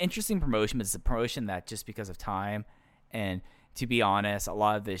it's an interesting promotion, but it's a promotion that just because of time, and to be honest, a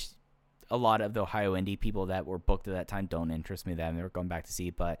lot of the Ohio indie people that were booked at that time don't interest me. That they were going back to see,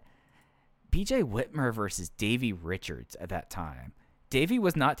 but BJ Whitmer versus Davey Richards at that time. Davey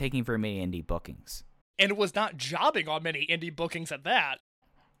was not taking very many indie bookings. And was not jobbing on many indie bookings at that.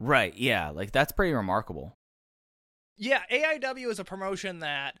 Right, yeah. Like, that's pretty remarkable. Yeah, AIW is a promotion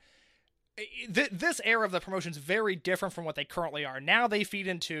that... this era of the promotion is very different from what they currently are. Now they feed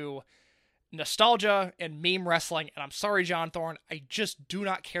into nostalgia and meme wrestling, and I'm sorry, John Thorne, I just do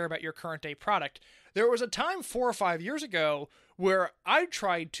not care about your current day product. There was a time 4 or 5 years ago where I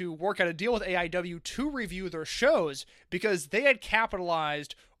tried to work out a deal with AIW to review their shows because they had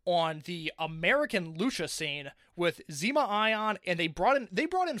capitalized on the American lucha scene with Zema Ion, and they brought in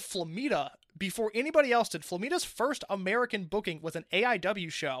Flamita before anybody else did. Flamita's first American booking was an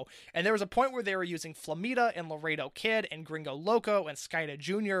AIW show, and there was a point where they were using Flamita and Laredo Kid and Gringo Loco and Skayde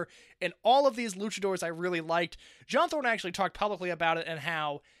Jr. and all of these luchadors I really liked. John Thorne actually talked publicly about it and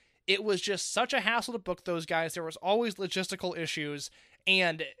how it was just such a hassle to book those guys. There was always logistical issues,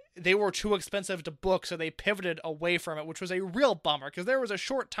 and they were too expensive to book, so they pivoted away from it, which was a real bummer, because there was a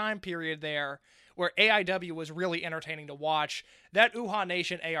short time period there where AIW was really entertaining to watch. That Uhaa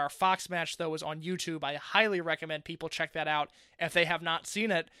Nation AR Fox match, though, was on YouTube. I highly recommend people check that out if they have not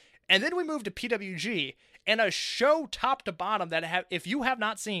seen it. And then we moved to PWG, and a show top to bottom that if you have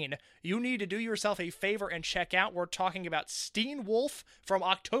not seen, you need to do yourself a favor and check out. We're talking about Steen Wolf from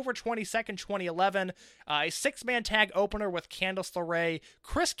October 22nd, 2011, a 6-man tag opener with Candice LeRae,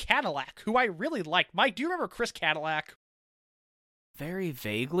 Chris Cadillac, who I really liked. Mike, do you remember Chris Cadillac? Very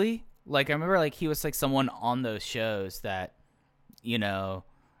vaguely. Like, I remember, like, he was, like, someone on those shows that, you know,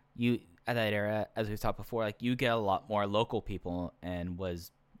 you, at that era, as we've talked before, like, you get a lot more local people, and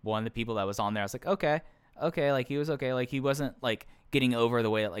was one of the people that was on there. I was like, okay, like, he was okay. Like, he wasn't, like, getting over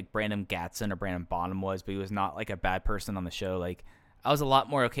the way that, like, Brandon Gatson or Brandon Bonham was, but he was not, like, a bad person on the show. Like, I was a lot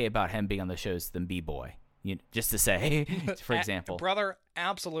more okay about him being on the shows than B-Boy. Just to say, for example. Brother,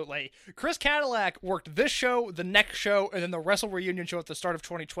 absolutely. Chris Cadillac worked this show, the next show, and then the Wrestle Reunion show at the start of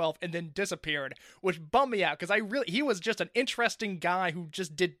 2012, and then disappeared, which bummed me out, because he was just an interesting guy who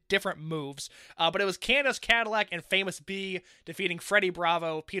just did different moves. But it was Candice Cadillac and Famous B defeating Freddie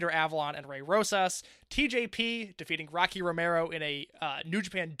Bravo, Peter Avalon, and Ray Rosas. TJP defeating Rocky Romero in a New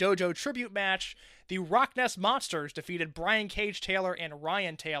Japan Dojo tribute match. The Rocknest Monsters defeated Brian Cage Taylor and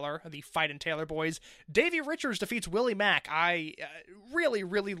Ryan Taylor, the Fight and Taylor boys. Davey Richards defeats Willie Mack. I really,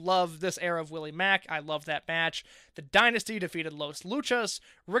 really love this era of Willie Mack. I love that match. The Dynasty defeated Los Luchas.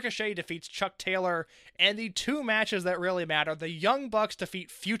 Ricochet defeats Chuck Taylor. And the two matches that really matter, the Young Bucks defeat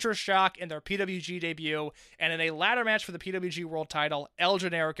Future Shock in their PWG debut. And in a ladder match for the PWG World title, El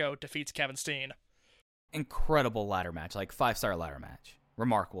Generico defeats Kevin Steen. Incredible ladder match, like 5-star ladder match.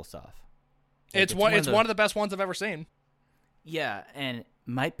 Remarkable stuff. Like, It's one of the best ones I've ever seen. Yeah, and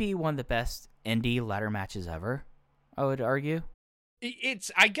might be one of the best indie ladder matches ever, I would argue.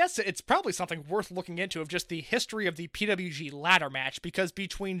 I guess it's probably something worth looking into, of just the history of the PWG ladder match, because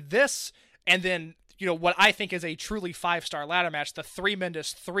between this and then, you know, what I think is a truly 5-star ladder match, the 3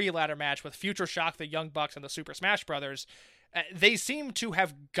 Mendes 3 ladder match with Future Shock, the Young Bucks, and the Super Smash Brothers, they seem to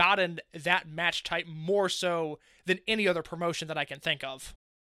have gotten that match type more so than any other promotion that I can think of.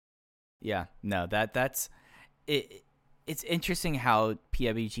 Yeah, no, that's it. It's interesting how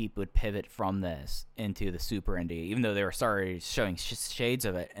PWG would pivot from this into the super indie, even though they were started showing shades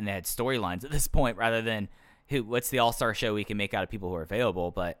of it, and they had storylines at this point rather than what's the all-star show we can make out of people who are available.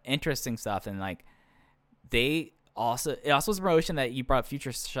 But interesting stuff, and like it also was a promotion that you brought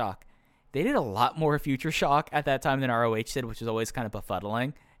Future Shock. They did a lot more Future Shock at that time than ROH did, which was always kind of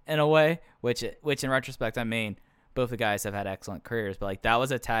befuddling in a way. Which in retrospect, I mean, both the guys have had excellent careers, but like that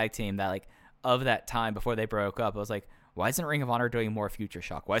was a tag team that like of that time before they broke up, I was like, why isn't Ring of Honor doing more Future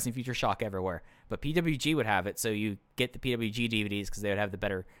Shock? Why isn't Future Shock everywhere? But PWG would have it, so you get the PWG DVDs because they would have the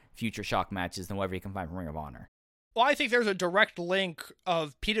better Future Shock matches than whatever you can find from Ring of Honor. Well, I think there's a direct link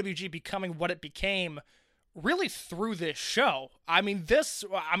of PWG becoming what it became really through this show. I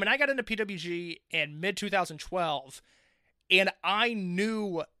got into PWG in mid-2012, and I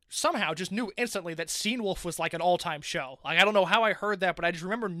just knew instantly that Steen Wolf was like an all-time show. Like, I don't know how I heard that, but I just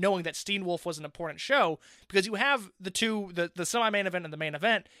remember knowing that Steen Wolf was an important show, because you have the semi-main event and the main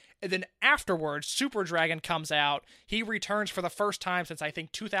event, and then afterwards, Super Dragon comes out. He returns for the first time since, I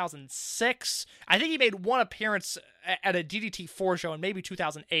think, 2006. I think he made one appearance at a DDT4 show in maybe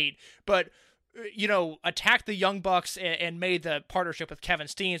 2008, but attacked the Young Bucks and made the partnership with Kevin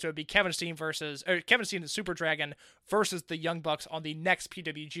Steen. So it would be Kevin Steen and Super Dragon versus the Young Bucks on the next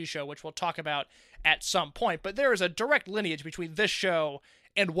PWG show, which we'll talk about at some point. But there is a direct lineage between this show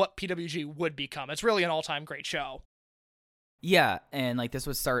and what PWG would become. It's really an all-time great show. Yeah, and like this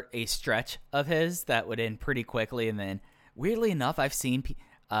would start a stretch of his that would end pretty quickly, and then weirdly enough, I've seen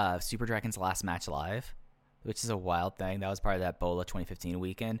Super Dragon's last match live, which is a wild thing. That was part of that BOLA 2015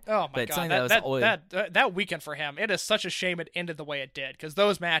 weekend. Oh my god, that weekend for him, it is such a shame it ended the way it did, because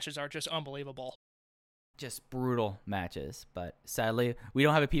those matches are just unbelievable. Just brutal matches, but sadly we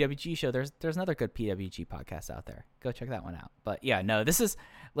don't have a PWG show. There's another good PWG podcast out there. Go check that one out. But yeah, no, this is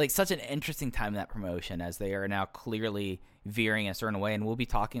like such an interesting time in that promotion, as they are now clearly veering a certain way, and we'll be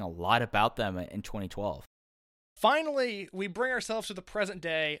talking a lot about them in 2012. Finally, we bring ourselves to the present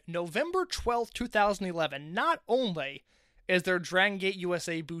day, November 12th, 2011. Not only is there Dragon Gate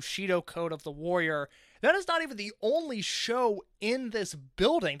USA Bushido Code of the Warrior, that is not even the only show in this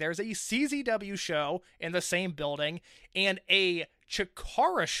building. There's a CZW show in the same building and a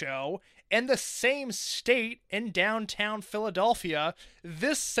Chikara show in the same state in downtown Philadelphia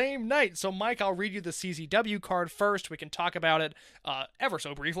this same night. So, Mike, I'll read you the CZW card first. We can talk about it ever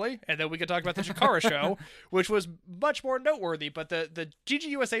so briefly, and then we can talk about the Chikara show, which was much more noteworthy. But the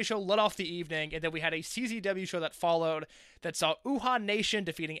GGUSA show led off the evening, and then we had a CZW show that followed that saw Uhaa Nation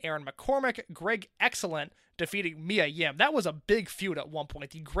defeating Aaron McCormick, Greg Excellent defeating Mia Yim. That was a big feud at one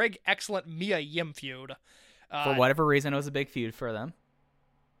point, the Greg Excellent Mia Yim feud. For whatever reason, it was a big feud for them.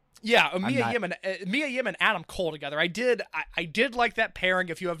 Yeah, Mia Yim and Adam Cole together. I did like that pairing.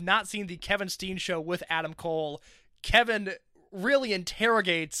 If you have not seen the Kevin Steen show with Adam Cole, Kevin really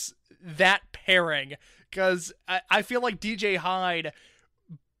interrogates that pairing, because I feel like DJ Hyde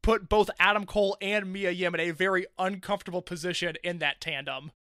put both Adam Cole and Mia Yim in a very uncomfortable position in that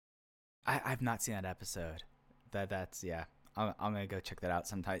tandem. I've not seen that episode. That's yeah. I'm gonna go check that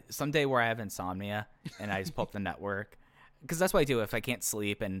out someday where I have insomnia and I just pull up the network. Because that's what I do if I can't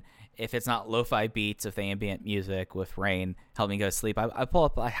sleep, and if it's not lo-fi beats, if the ambient music with rain help me go to sleep, I pull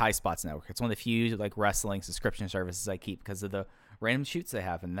up High Spots Network. It's one of the few like wrestling subscription services I keep because of the random shoots they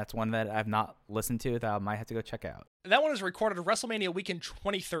have, and that's one that I've not listened to that I might have to go check out. That one is recorded at WrestleMania weekend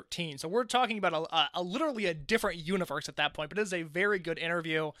 2013, so we're talking about a literally a different universe at that point, but it is a very good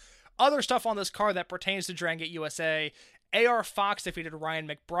interview. Other stuff on this card that pertains to Dragon Gate USA: AR Fox defeated Ryan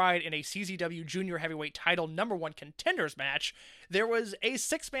McBride in a CZW Junior Heavyweight Title #1 Contenders match. There was a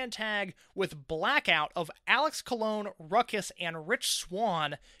 6-man tag with Blackout of Alex Colon, Ruckus, and Rich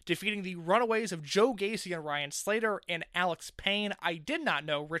Swann defeating the Runaways of Joe Gacy and Ryan Slater and Alex Payne. I did not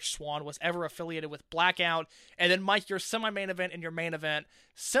know Rich Swann was ever affiliated with Blackout. And then, Mike, your semi-main event and your main event.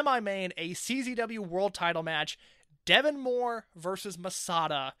 Semi-main, a CZW World Title match, Devin Moore versus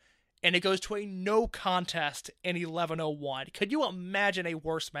Masada. And it goes to a no contest in 11:01. Could you imagine a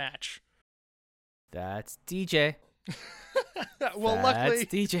worse match? That's DJ. Well, That's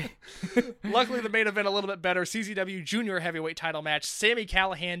DJ. luckily the main event a little bit better. CZW Junior Heavyweight Title match. Sami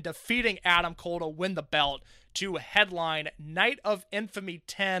Callihan defeating Adam Cole to win the belt to headline Night of Infamy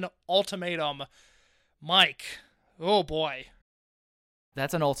 10 Ultimatum. Mike, oh boy.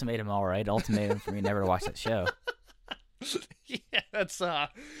 That's an ultimatum, all right. Ultimatum for me never to watch that show. Yeah, that's oh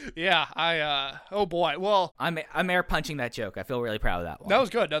boy. Well, I'm air punching that joke. I feel really proud of that one. That was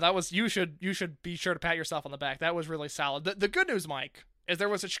good. No, that was you should be sure to pat yourself on the back. That was really solid. The good news, Mike, is there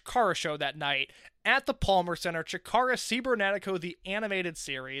was a Chikara show that night at the Palmer Center. Chikara Cybernetico, the animated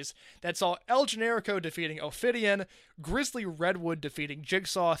series, that saw El Generico defeating Ophidian, Grizzly Redwood defeating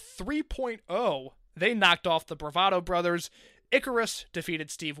Jigsaw 3.0. They knocked off the Bravado Brothers. Icarus defeated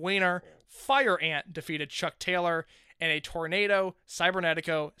Steve Weiner. Fire Ant defeated Chuck Taylor. And a Tornado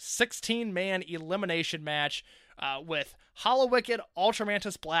Cybernetico 16-man elimination match with Hollow Wicked,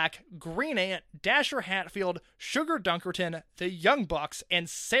 Ultramantis Black, Green Ant, Dasher Hatfield, Sugar Dunkerton, the Young Bucks, and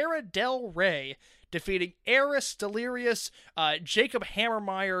Sarah Del Rey defeating Eris, Delirious, Jacob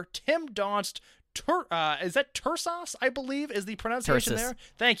Hammermeyer, Tim Donst, is that Tursos, I believe, is the pronunciation there?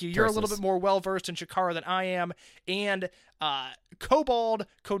 Thank you. You're a little bit more well-versed in Chikara than I am. And Cobalt,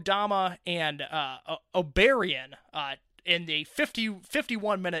 Kodama, and Oberian in the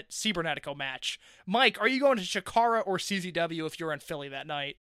 51-minute Cybernetico match. Mike, are you going to Chikara or CZW if you're in Philly that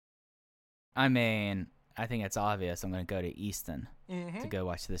night? I mean, I think it's obvious I'm going to go to Easton to go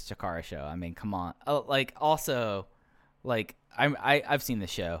watch this Chikara show. I mean, come on. I've seen the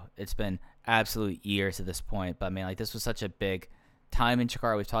show. It's been absolute years at this point, but I mean, like, this was such a big time in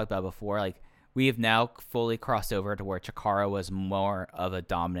Chikara. We've talked about before. Like, we have now fully crossed over to where Chikara was more of a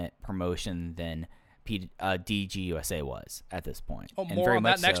dominant promotion than DGUSA was at this point. Oh, more on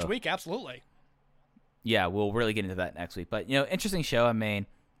that next week, absolutely. Yeah, we'll really get into that next week. But, interesting show. I mean,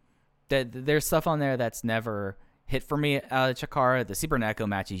 there's stuff on there that's never hit for me out of Chikara. The Cibernetico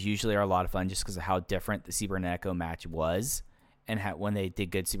matches usually are a lot of fun just because of how different the Cibernetico match was. And when they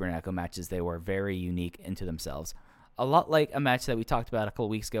did good Cibernetico matches, they were very unique into themselves. A lot like a match that we talked about a couple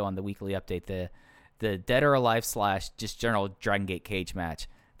weeks ago on the weekly update, the Dead or Alive / just general Dragon Gate cage match.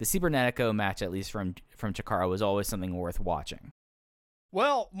 The Cibernetico match, at least from Chikara, was always something worth watching.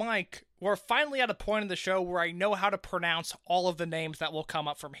 Well, Mike, we're finally at a point in the show where I know how to pronounce all of the names that will come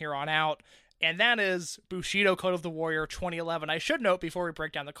up from here on out, and that is Bushido Code of the Warrior 2011. I should note before we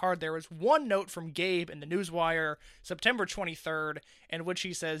break down the card, there was one note from Gabe in the Newswire, September 23rd, in which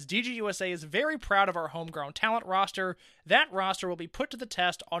he says, DGUSA is very proud of our homegrown talent roster. That roster will be put to the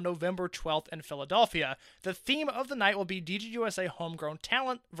test on November 12th in Philadelphia. The theme of the night will be DGUSA homegrown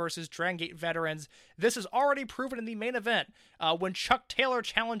talent versus Dragon Gate veterans. This is already proven in the main event. When Chuck Taylor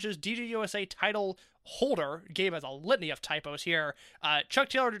challenges DGUSA title holder, Gabe has a litany of typos here. Chuck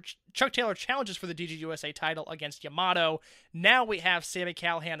Taylor challenges for the DGUSA title against Yamato. Now we have Sami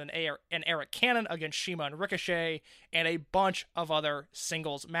Callihan and Eric Cannon against Shima and Ricochet, and a bunch of other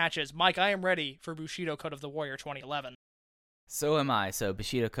singles matches. Mike, I am ready for Bushido Code of the Warrior 2011. So am I. So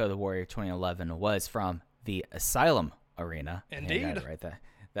Bushido Code of the Warrior 2011 was from the Asylum Arena. Indeed. Right there.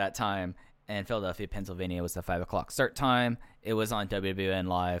 That time in Philadelphia, Pennsylvania was the 5 o'clock start time. It was on WWN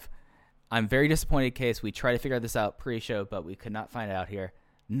Live. I'm very disappointed, Case. We tried to figure this out pre-show, but we could not find it out here.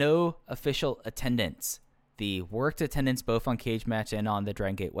 No official attendance. The worked attendance both on Cage Match and on the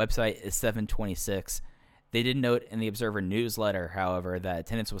Dragon Gate website is 726. They did note in the Observer newsletter, however, that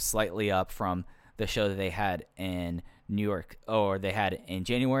attendance was slightly up from the show that they had in New York, or they had in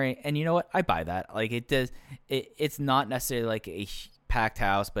January. And you know what? I buy that. Like, it does. It's not necessarily like a packed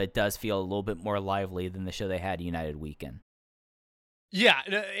house, but it does feel a little bit more lively than the show they had United Weekend. Yeah,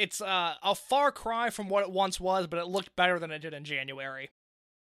 it's a far cry from what it once was, but it looked better than it did in January.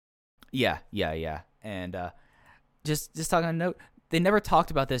 Yeah. And just talking on a note, they never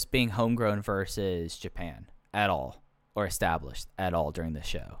talked about this being homegrown versus Japan at all, or established at all during the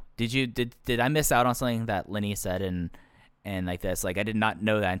show. Did I miss out on something that Lenny said and like this? Like, I did not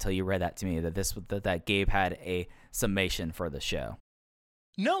know that until you read that to me, that Gabe had a summation for the show.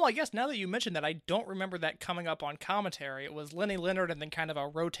 No, I guess now that you mentioned that, I don't remember that coming up on commentary. It was Lenny Leonard and then kind of a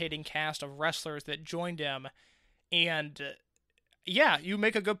rotating cast of wrestlers that joined him. And yeah, you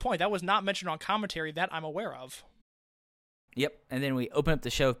make a good point. That was not mentioned on commentary that I'm aware of. Yep, and then we open up the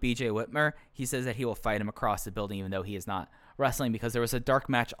show with BJ Whitmer. He says that he will fight him across the building even though he is not wrestling, because there was a dark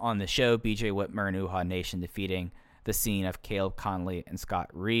match on the show, BJ Whitmer and Uhaa Nation defeating the Scene of Caleb Conley and Scott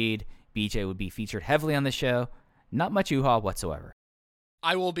Reed. BJ would be featured heavily on the show. Not much Uhaa whatsoever.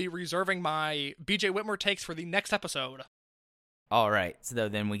 I will be reserving my BJ Whitmer takes for the next episode. All right, so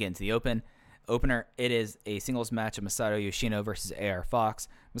then we get into the opener. It is a singles match of Masato Yoshino versus AR Fox.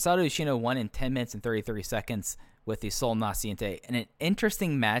 Masato Yoshino won in 10 minutes and 33 seconds with the Sol Naciente, and an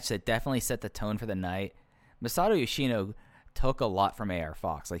interesting match that definitely set the tone for the night. Masato Yoshino took a lot from AR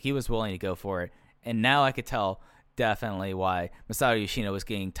Fox. Like, he was willing to go for it, and now I could tell definitely why Masato Yoshino was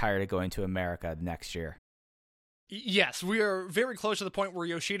getting tired of going to America next year. Yes, we are very close to the point where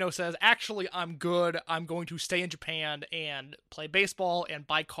Yoshino says, actually, I'm good. I'm going to stay in Japan and play baseball and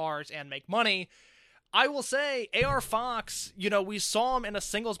buy cars and make money. I will say, AR Fox, we saw him in a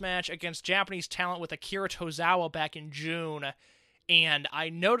singles match against Japanese talent with Akira Tozawa back in June, and I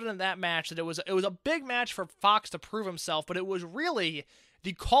noted in that match that it was a big match for Fox to prove himself, but it was really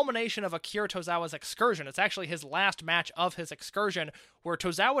the culmination of Akira Tozawa's excursion. It's actually his last match of his excursion, where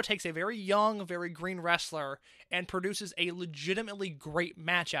Tozawa takes a very young, very green wrestler and produces a legitimately great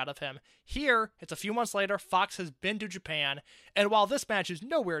match out of him. Here, it's a few months later, Fox has been to Japan, and while this match is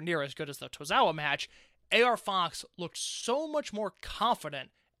nowhere near as good as the Tozawa match, AR Fox looked so much more confident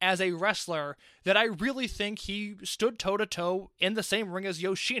as a wrestler that I really think he stood toe-to-toe in the same ring as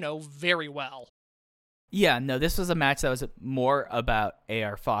Yoshino very well. Yeah, no, this was a match that was more about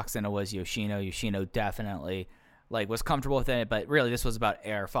AR Fox than it was Yoshino. Yoshino definitely was comfortable with it, but really this was about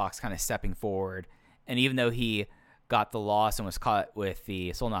AR Fox kind of stepping forward. And even though he got the loss and was caught with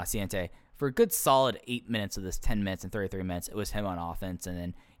the Sol Naciente, for a good solid 8 minutes of this 10 minutes and 33 minutes, it was him on offense, and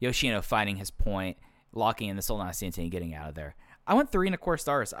then Yoshino finding his point, locking in the Sol Naciente and getting out of there. I went 3.25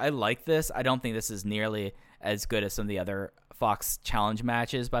 stars. I like this. I don't think this is nearly as good as some of the other Fox challenge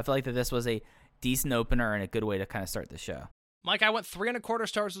matches, but I feel like that this was a decent opener and a good way to kind of start the show. Mike, I went 3.25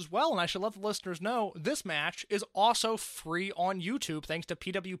 stars as well, and I should let the listeners know this match is also free on YouTube thanks to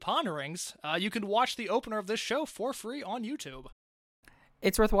PW Ponderings. You can watch the opener of this show for free on YouTube.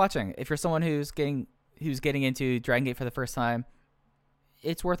 It's worth watching. If you're someone who's getting into Dragon Gate for the first time,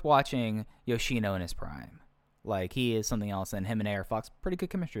 it's worth watching Yoshino in his prime. Like, he is something else, and him and AR Fox, pretty good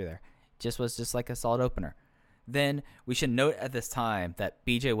chemistry there. Was just like a solid opener. Then we should note at this time that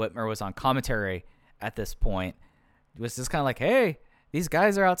BJ Whitmer was on commentary at this point. It was just kind of like, hey, these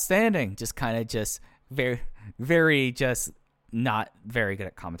guys are outstanding. Just kind of just very, very just not very good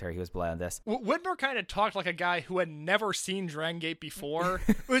at commentary. He was bland on this. Whitmer kind of talked like a guy who had never seen Dragon Gate before.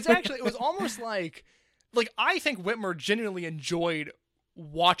 It was almost like I think Whitmer genuinely enjoyed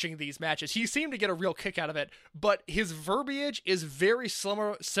watching these matches. He seemed to get a real kick out of it, but his verbiage is very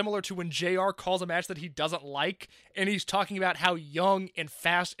similar to when JR calls a match that he doesn't like, and he's talking about how young and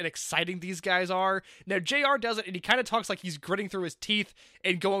fast and exciting these guys are. Now, JR does it, and he kind of talks like he's gritting through his teeth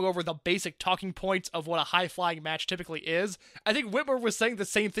and going over the basic talking points of what a high-flying match typically is. I think Whitmer was saying the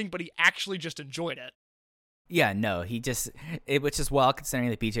same thing, but he actually just enjoyed it. Yeah, no, which is wild considering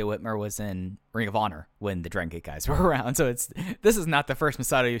that BJ Whitmer was in Ring of Honor when the Dragon Gate guys were around. So this is not the first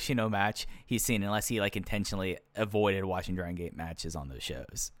Masato Yoshino match he's seen, unless he intentionally avoided watching Dragon Gate matches on those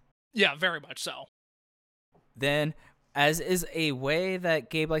shows. Yeah, very much so. Then, as is a way that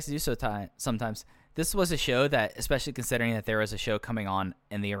Gabe likes to do sometimes, this was a show that, especially considering that there was a show coming on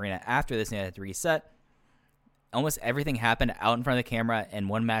in the arena after this and they had to reset, almost everything happened out in front of the camera, and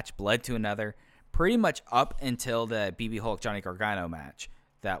one match bled to another. Pretty much up until the BB Hulk Johnny Gargano match.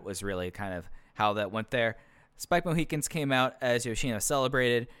 That was really kind of how that went there. Spike Mohicans came out as Yoshino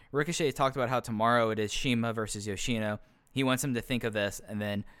celebrated. Ricochet talked about how tomorrow it is Shima versus Yoshino. He wants him to think of this, and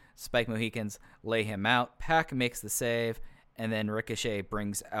then Spike Mohicans lay him out. Pac makes the save, and then Ricochet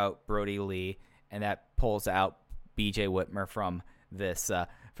brings out Brody Lee, and that pulls out BJ Whitmer from this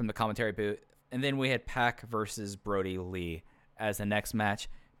from the commentary booth. And then we had Pac versus Brody Lee as the next match.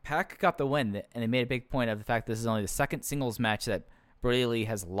 Pac got the win, and they made a big point of the fact this is only the second singles match that Brody Lee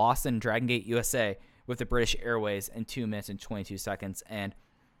has lost in Dragon Gate USA with the British Airways in 2 minutes and 22 seconds. And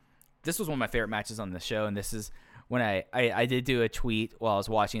this was one of my favorite matches on the show, and this is when I did do a tweet while I was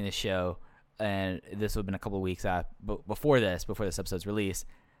watching the show, and this would have been a couple of weeks before this episode's release.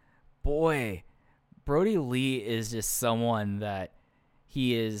 Boy, Brody Lee is just someone that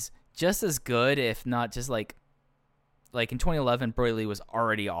he is just as good, if not just like in 2011, Brody Lee was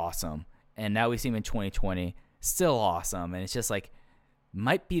already awesome, and now we see him in 2020, still awesome, and it's just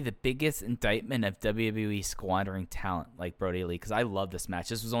might be the biggest indictment of WWE squandering talent like Brody Lee, because I love this match.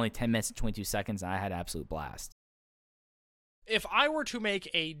 This was only 10 minutes and 22 seconds, and I had an absolute blast. If I were to make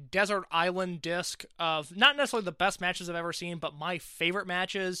a Desert Island disc of not necessarily the best matches I've ever seen, but my favorite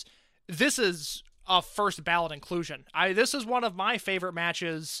matches, this is a first ballot inclusion. This is one of my favorite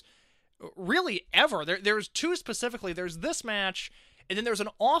matches really ever. There's two specifically. There's this match, and then there's an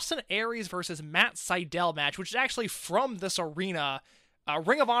Austin Aries versus Matt Sydal match, which is actually from this arena,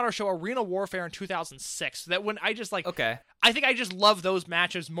 Ring of Honor show Arena Warfare in 2006. That when I just okay. I think I just love those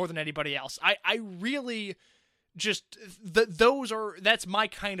matches more than anybody else. I really just that's my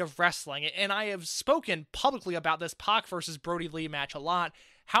kind of wrestling, and I have spoken publicly about this Pac versus Brody Lee match a lot.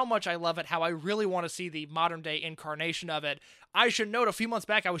 How much I love it, how I really want to see the modern day incarnation of it. I should note a few months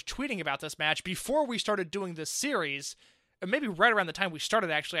back I was tweeting about this match before we started doing this series, maybe right around the time we started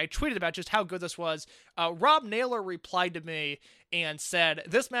actually. I tweeted about just how good this was. Rob Naylor replied to me and said,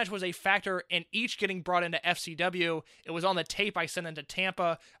 this match was a factor in each getting brought into FCW. It was on the tape I sent into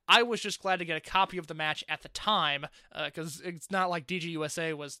Tampa. I was just glad to get a copy of the match at the time, because it's not like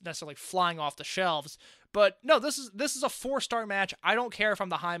DGUSA was necessarily flying off the shelves. But no, this is a 4-star match. I don't care if I'm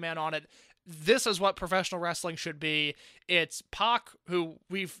the high man on it. This is what professional wrestling should be. It's Pac, who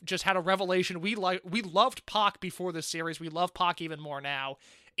we've just had a revelation. We loved Pac before this series. We love Pac even more now.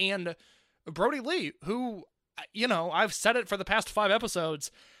 And Brody Lee, who, I've said it for the past 5 episodes.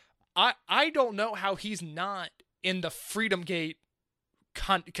 I don't know how he's not in the Freedom Gate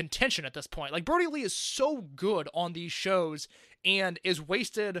contention at this point. Like, Brody Lee is so good on these shows and is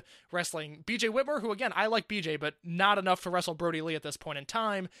wasted wrestling BJ Whitmer, who, again, I like BJ, but not enough to wrestle Brody Lee at this point in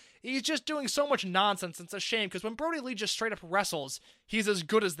time. He's just doing so much nonsense. It's a shame, because when Brody Lee just straight up wrestles, he's as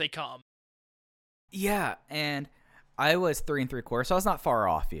good as they come. Yeah, and I was 3 3/4, so I was not far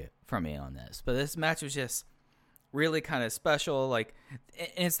off from me on this. But this match was just really kind of special. And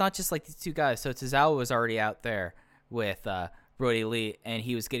it's not just like these two guys. So Tozawa was already out there with Brody Lee, and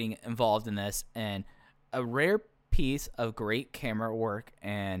he was getting involved in this. And a rare piece of great camera work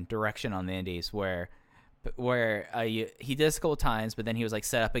and direction on the indies where he did this a couple times, but then he was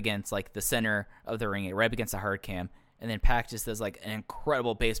set up against the center of the ring, right up against the hard cam, and then Pac just does an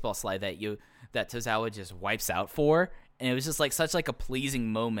incredible baseball slide that Tozawa just wipes out for, and it was just such a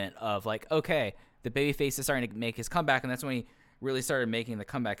pleasing moment of okay, the babyface is starting to make his comeback, and that's when he really started making the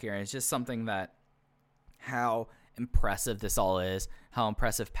comeback here. And it's just something that how impressive this all is, how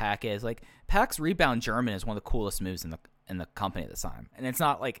impressive Pac is. Like, Pac's rebound German is one of the coolest moves in the company at the time. And it's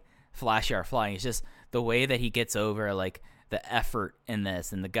not like flashy or flying. It's just the way that he gets over, like, the effort in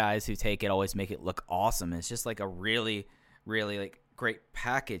this, and the guys who take it always make it look awesome. It's just like a really, really like great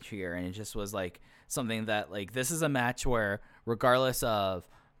package here. And it just was like something that, like, this is a match where regardless of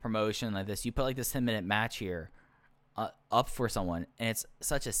promotion like this, you put like this 10-minute match here up for someone, and it's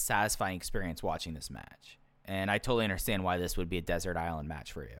such a satisfying experience watching this match. And I totally understand why this would be a desert island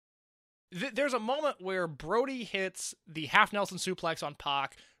match for you. There's a moment where Brody hits the half Nelson suplex on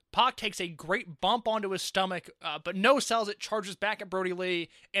Pac. Pac takes a great bump onto his stomach, but no sells it, charges back at Brody Lee,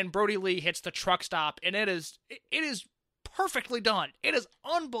 and Brody Lee hits the truck stop, and it is perfectly done. It is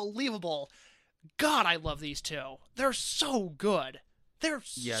unbelievable. God, I love these two. They're so good. They're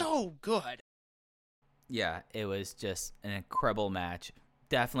so good. Yeah, it was just an incredible match.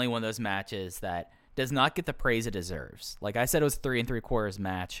 Definitely one of those matches that does not get the praise it deserves. Like I said, it was a 3 3/4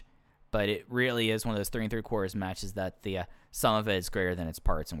 match, but it really is one of those 3 3/4 matches that the sum of it is greater than its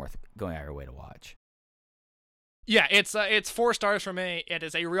parts and worth going out of your way to watch. Yeah, it's 4 stars for me. It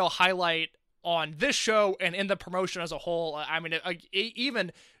is a real highlight on this show and in the promotion as a whole. I mean,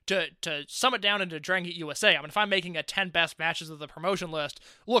 even to sum it down into Dragon Gate USA, I mean, if I'm making a 10 best matches of the promotion list,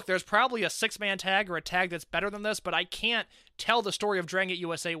 look, there's probably a 6-man tag or a tag that's better than this, but I can't tell the story of Dragon Gate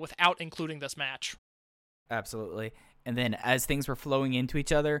USA without including this match. Absolutely. And then as things were flowing into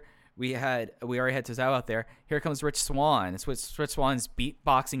each other, we already had Tozawa out there. Here comes Rich Swann. It's Rich Swann's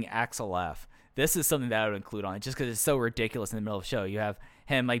beatboxing Axel F. This is something that I would include on it just because it's so ridiculous in the middle of the show. You have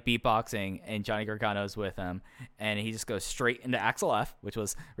him like beatboxing and Johnny Gargano's with him, and he just goes straight into Axel F, which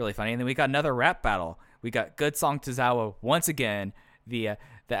was really funny. And then we got another rap battle. We got Good Song Tozawa once again. The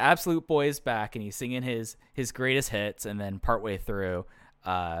Absolute Boy is back, and he's singing his greatest hits, and then partway through,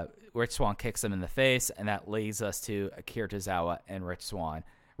 Rich Swann kicks him in the face, and that leads us to Akira Tozawa and Rich Swann.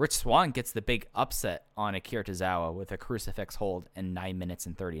 Rich Swann gets the big upset on Akira Tozawa with a crucifix hold in 9 minutes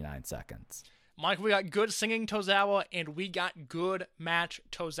and 39 seconds. Mike, we got good singing Tozawa, and we got good match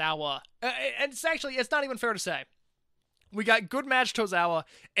Tozawa. And it's not even fair to say. We got good match Tozawa,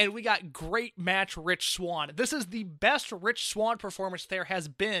 and we got great match Rich Swann. This is the best Rich Swann performance there has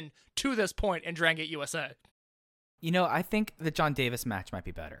been to this point in Dragon Gate USA. You know, I think the John Davis match might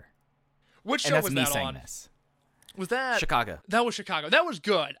be better. Which show was that on? This. Was that Chicago? That was Chicago. That was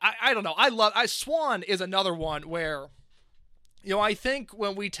good. I don't know. Swann is another one where, you know, I think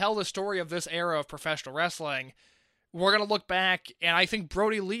when we tell the story of this era of professional wrestling, we're going to look back, and I think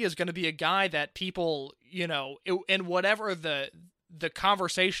Brody Lee is going to be a guy that people, you know, in whatever the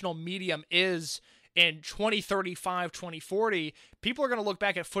conversational medium is in 2035, 2040, people are going to look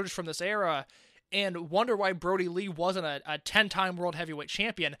back at footage from this era and wonder why Brody Lee wasn't a 10-time world heavyweight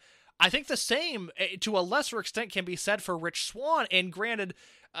champion. I think the same, to a lesser extent, can be said for Rich Swann. And granted,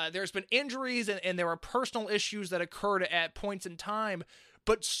 there's been injuries and there are personal issues that occurred at points in time,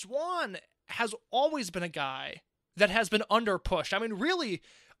 but Swann has always been a guy that has been under-pushed. I mean, really,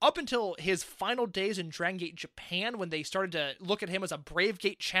 up until his final days in Dragon Gate Japan, when they started to look at him as a Brave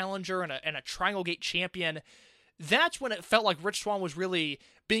Gate challenger and a Triangle Gate champion, that's when it felt like Rich Swann was really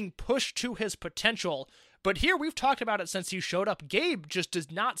being pushed to his potential. But here, we've talked about it since he showed up. Gabe just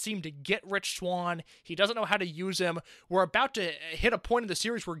does not seem to get Rich Swann. He doesn't know how to use him. We're about to hit a point in the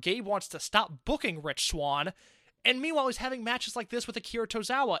series where Gabe wants to stop booking Rich Swann. And meanwhile, he's having matches like this with Akira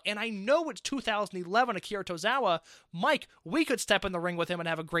Tozawa. And I know it's 2011 Akira Tozawa. Mike, we could step in the ring with him and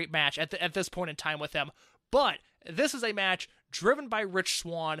have a great match at this point in time with him. But this is a match driven by Rich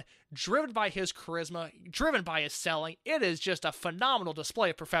Swann, driven by his charisma, driven by his selling. It is just a phenomenal display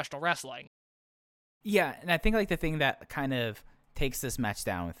of professional wrestling. Yeah, and I think like the thing that kind of takes this match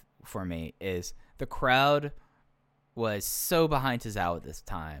down for me is the crowd was so behind Tozawa at this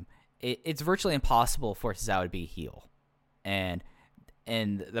time. It's virtually impossible for Tozawa to be a heel, and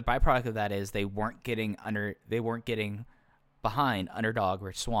the byproduct of that is they weren't getting behind underdog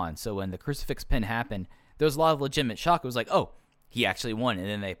Rich Swann. So when the crucifix pin happened, there was a lot of legitimate shock. It was like, oh, he actually won, and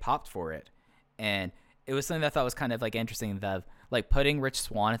then they popped for it, and it was something that I thought was kind of like interesting, that like putting Rich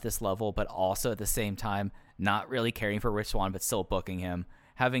Swann at this level, but also at the same time not really caring for Rich Swann, but still booking him,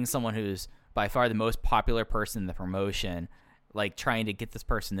 having someone who's by far the most popular person in the promotion, like trying to get this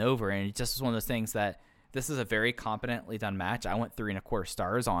person over. And it just was one of those things that this is a very competently done match. I went 3 1/4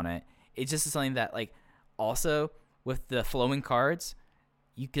 stars on it. It just is something that, like, also with the flowing cards,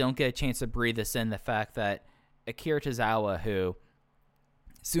 you don't get a chance to breathe this in. The fact that Akira Tozawa, who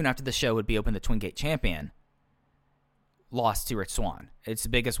soon after the show would be Open the Twin Gate champion, lost to Rich Swann. It's the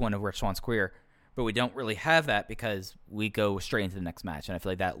biggest win of Rich Swann's career, but we don't really have that because we go straight into the next match, and I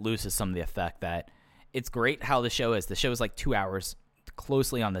feel like that loses some of the effect that it's great how the show is. The show is like 2 hours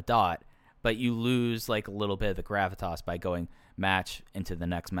closely on the dot, but you lose like a little bit of the gravitas by going match into the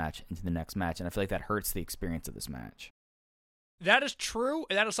next match into the next match, and I feel like that hurts the experience of this match. That is true,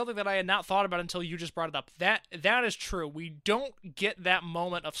 and that is something that I had not thought about until you just brought it up. That is true. We don't get that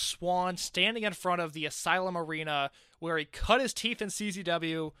moment of Swann standing in front of the Asylum Arena where he cut his teeth in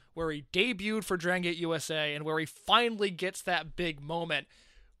CZW, where he debuted for Dragon Gate USA, and where he finally gets that big moment.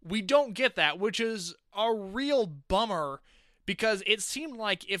 We don't get that, which is a real bummer, because it seemed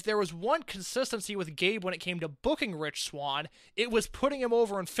like if there was one consistency with Gabe when it came to booking Rich Swann, it was putting him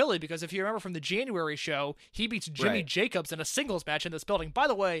over in Philly, because if you remember from the January show, he beats Jimmy Jacobs in a singles match in this building. By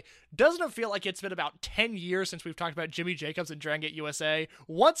the way, doesn't it feel like it's been about 10 years since we've talked about Jimmy Jacobs in Dragon Gate USA?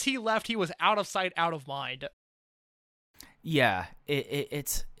 Once he left, he was out of sight, out of mind. Yeah,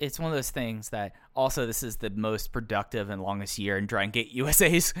 it's one of those things that also this is the most productive and longest year in Dragon Gate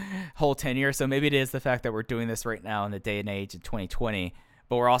USA's whole tenure. So maybe it is the fact that we're doing this right now in the day and age of 2020,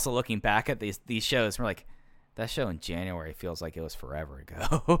 but we're also looking back at these shows. And we're like, that show in January feels like it was forever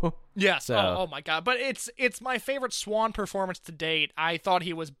ago. Yes. So, oh my God. But it's my favorite Swann performance to date. I thought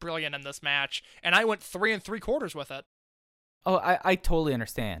he was brilliant in this match, and I went 3 3/4 with it. Oh, I totally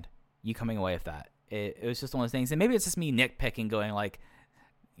understand you coming away with that. It was just one of those things, and maybe it's just me nitpicking, going like,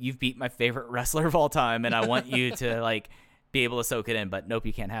 you've beat my favorite wrestler of all time, and I want you to like be able to soak it in, but nope,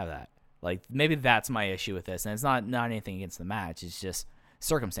 you can't have that. Like, maybe that's my issue with this, and it's not anything against the match. It's just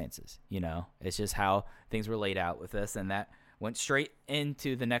circumstances, you know? It's just how things were laid out with this, and that went straight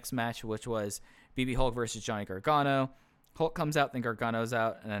into the next match, which was BB Hulk versus Johnny Gargano. Hulk comes out, then Gargano's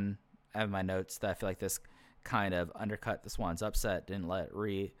out, and then I have my notes that I feel like this kind of undercut the Swann's upset, didn't let it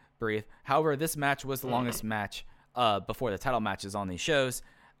breathe. However, this match was the longest match before the title matches on these shows.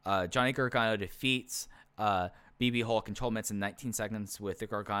 Johnny Gargano defeats BB Hulk in 12 minutes and 19 seconds with the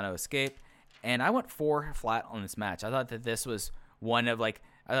Gargano escape, and I went 4 flat on this match. I thought that this was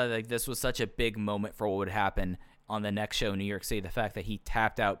this was such a big moment for what would happen on the next show in New York City. The fact that he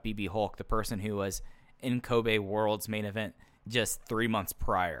tapped out BB Hulk, the person who was in Kobe World's main event just 3 months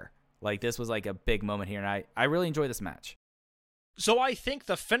prior. Like, this was like a big moment here, and I really enjoyed this match. So I think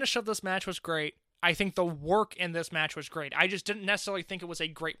the finish of this match was great. I think the work in this match was great. I just didn't necessarily think it was a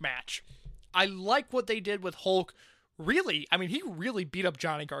great match. I like what they did with Hulk. Really, I mean, he really beat up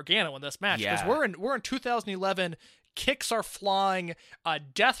Johnny Gargano in this match, because we're in 2011. Kicks are flying,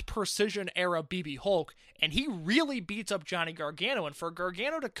 Death Precision era BB Hulk, and he really beats up Johnny Gargano. And for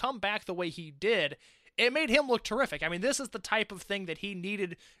Gargano to come back the way he did, it made him look terrific. I mean, this is the type of thing that he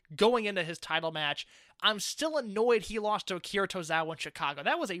needed going into his title match. I'm still annoyed he lost to Akira Tozawa in Chicago.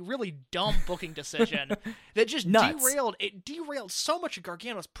 That was a really dumb booking decision that just derailed so much of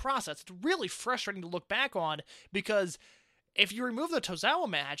Gargano's process. It's really frustrating to look back on, because if you remove the Tozawa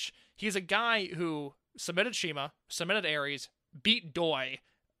match, he's a guy who submitted Shima, submitted Aries, beat Doi,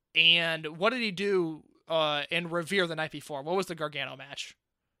 and what did he do in Revere the night before? What was the Gargano match?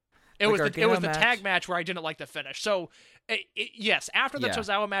 It was the tag match where I didn't like the finish. So, yes, after the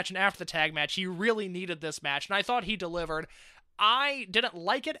Tozawa match and after the tag match, he really needed this match, and I thought he delivered. I didn't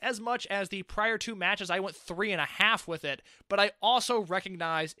like it as much as the prior 2 matches. I went 3.5 with it, but I also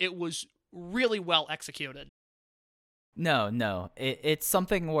recognize it was really well executed. No. It's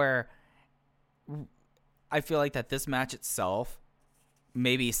something where I feel like that this match itself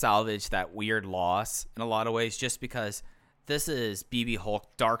maybe salvaged that weird loss in a lot of ways, just because this is BB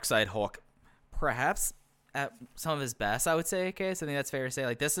Hulk, Darkside Hulk, perhaps at some of his best, I would say, okay? So I think that's fair to say.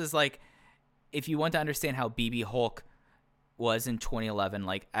 Like, this is like, if you want to understand how BB Hulk was in 2011,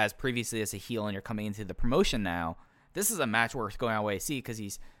 like, as previously as a heel, and you're coming into the promotion now, this is a match worth going out way to see, because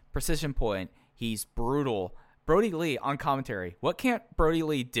he's precision point, he's brutal. Brody Lee on commentary. What can't Brody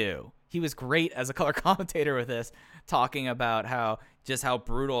Lee do? He was great as a color commentator with this, talking about how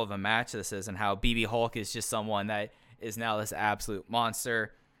brutal of a match this is, and how BB Hulk is just someone that is now this absolute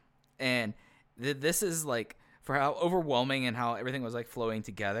monster. And this is like, for how overwhelming and how everything was like flowing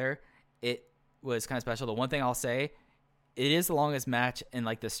together, it was kind of special. The one thing I'll say, it is the longest match in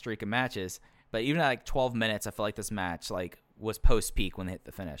like this streak of matches, but even at like 12 minutes, I feel like this match like was post peak when they hit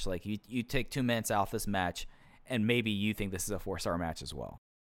the finish. Like, you take 2 minutes off this match, and maybe you think this is a 4-star match as well.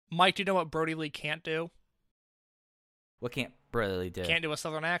 Mike, do you know what Brody Lee can't do? What can't Brody Lee do? Can't do a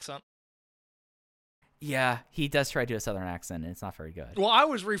Southern accent. Yeah, he does try to do a Southern accent, and it's not very good. Well, I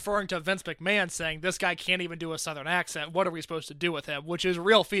was referring to Vince McMahon saying, this guy can't even do a Southern accent. What are we supposed to do with him? Which is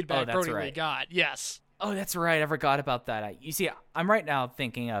real feedback Brody Lee got. Yes. Oh, that's right. I forgot about that. You see, I'm right now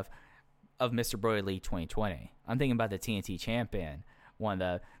thinking of Mr. Brody Lee 2020. I'm thinking about the TNT champion, one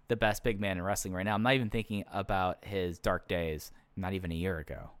of the best big man in wrestling right now. I'm not even thinking about his dark days, not even a year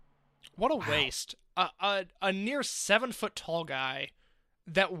ago. What a waste. a near 7-foot tall guy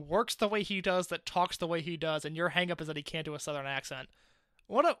that works the way he does, that talks the way he does, and your hang up is that he can't do a Southern accent.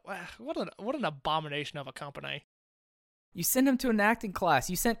 What an abomination of a company. You send him to an acting class.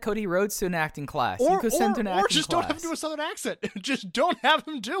 You sent Cody Rhodes to an acting class. You could send him to an acting class. Or just don't have him do a Southern accent. Just don't have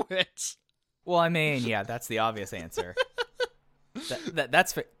him do it. Well, I mean, yeah, that's the obvious answer.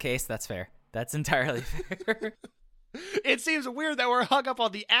 That's Case. That's fair. That's entirely fair. It seems weird that we're hung up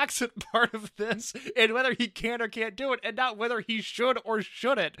on the accent part of this and whether he can or can't do it, and not whether he should or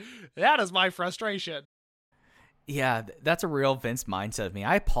shouldn't. That is my frustration. Yeah, that's a real Vince mindset of me.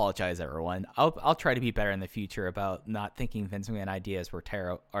 I apologize, everyone. I'll try to be better in the future about not thinking Vince McMahon ideas were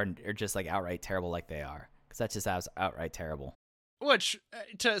terrible or just like outright terrible like they are, because that's just outright terrible. Which,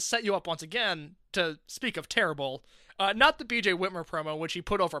 to set you up once again, to speak of terrible, not the BJ Whitmer promo, which he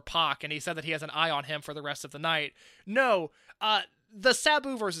put over Pac, and he said that he has an eye on him for the rest of the night. No, the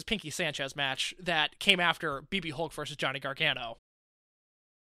Sabu versus Pinky Sanchez match that came after BB Hulk versus Johnny Gargano.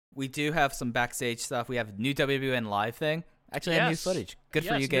 We do have some backstage stuff. We have a new WWN live thing. Actually, have new footage. Good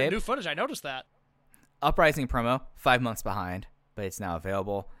for you, Gabe. New footage. I noticed that. Uprising promo, 5 months behind, but it's now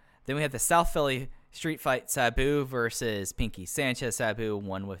available. Then we have the South Philly Street Fight Sabu versus Pinky Sanchez. Sabu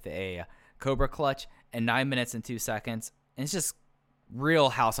won with a Cobra Clutch in 9 minutes and 2 seconds. And it's just real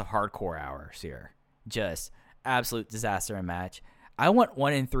House of Hardcore hours here. Just absolute disaster in match. I want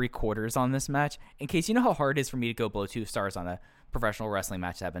 1 3/4 on this match. In case you know how hard it is for me to go below 2 stars on a professional wrestling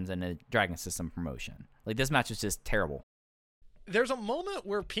match that happens in a Dragon System promotion. Like, this match is just terrible. There's a moment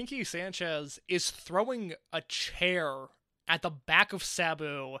where Pinky Sanchez is throwing a chair at the back of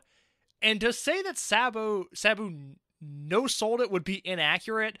Sabu, and to say that Sabu no-sold it would be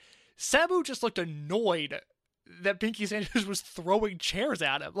inaccurate. Sabu just looked annoyed that Pinky Sanchez was throwing chairs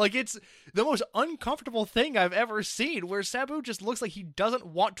at him. Like, it's the most uncomfortable thing I've ever seen, where Sabu just looks like he doesn't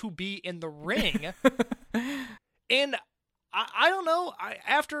want to be in the ring. And I don't know,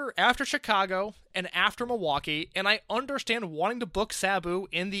 after Chicago and after Milwaukee, and I understand wanting to book Sabu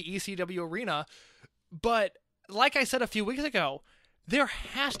in the ECW arena, but like I said a few weeks ago, there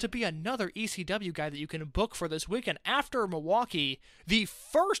has to be another ECW guy that you can book for this weekend. After Milwaukee,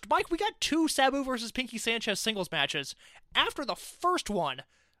 Mike, we got 2 Sabu versus Pinky Sanchez singles matches. After the first one,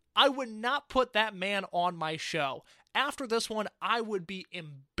 I would not put that man on my show. After this one, I would be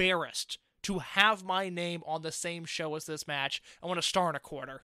embarrassed to have my name on the same show as this match. I want a 1.25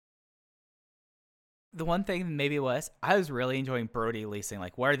 stars. The one thing maybe was, I was really enjoying Brody Lee saying,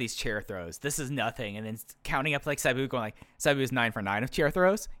 like, what are these chair throws? This is nothing. And then counting up, like, Sabu going, like, Sabu's 9 for 9 of chair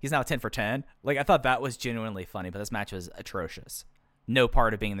throws. He's now 10 for 10. Like, I thought that was genuinely funny, but this match was atrocious. No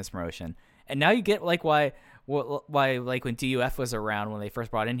part of being in this promotion. And now you get, like, why like, when DUF was around, when they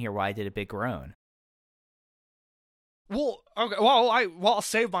first brought in here, why I did a big groan. Well, okay, I'll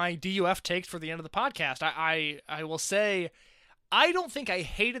save my DUF takes for the end of the podcast. I will say, I don't think I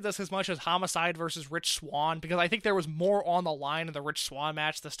hated this as much as Homicide versus Rich Swann, because I think there was more on the line in the Rich Swann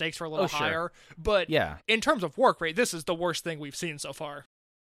match. The stakes were a little higher. But yeah, in terms of work rate, this is the worst thing we've seen so far.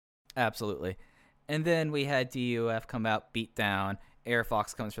 Absolutely. And then we had DUF come out, beat down. Air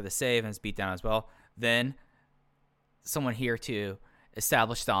Fox comes for the save and is beat down as well. Then someone here to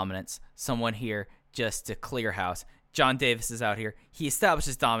establish dominance. Someone here just to clear house. John Davis is out here. He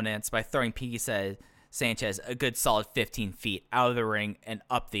establishes dominance by throwing Pinky Sanchez a good solid 15 feet out of the ring and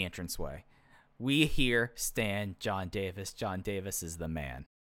up the entranceway. We here stand John Davis. John Davis is the man.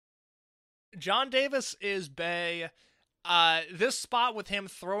 John Davis is bae. This spot with him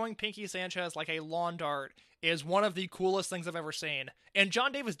throwing Pinky Sanchez like a lawn dart is one of the coolest things I've ever seen. And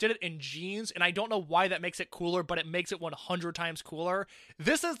John Davis did it in jeans, and I don't know why that makes it cooler, but it makes it 100 times cooler.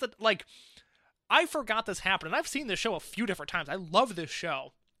 This is I forgot this happened, and I've seen this show a few different times. I love this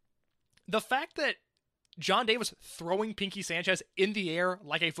show. The fact that John Davis throwing Pinky Sanchez in the air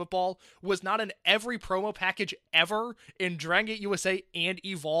like a football was not in every promo package ever in Dragon Gate USA and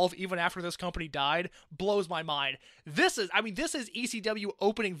Evolve, even after this company died, blows my mind. This is ECW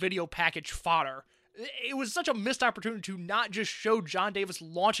opening video package fodder. It was such a missed opportunity to not just show John Davis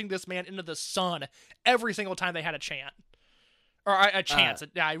launching this man into the sun every single time they had a chant. Or a chance.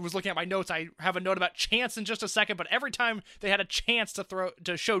 I was looking at my notes. I have a note about chance in just a second, but every time they had a chance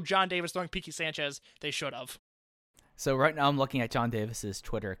to show John Davis throwing Pinky Sanchez, they should have. So right now I'm looking at John Davis's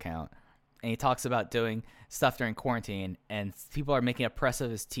Twitter account, and he talks about doing stuff during quarantine, and people are making a press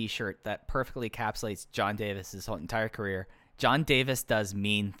of his t-shirt that perfectly encapsulates John Davis's whole entire career. John Davis does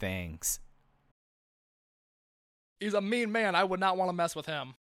mean things. He's a mean man. I would not want to mess with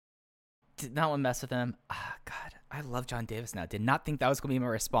him. Did not want to mess with him. God, I love John Davis now. Did not think that was going to be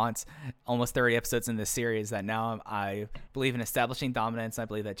my response almost 30 episodes in this series, that now I believe in establishing dominance. I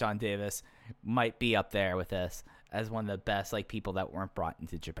believe that John Davis might be up there with this as one of the best like people that weren't brought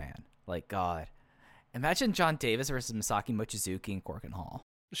into Japan. Like, God. Imagine John Davis versus Masaki Mochizuki in Korakuen Hall.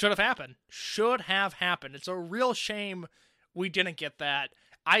 Should have happened. Should have happened. It's a real shame we didn't get that.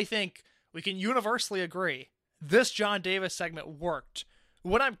 I think we can universally agree this John Davis segment worked.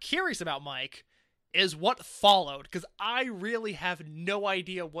 What I'm curious about, Mike, is what followed, because I really have no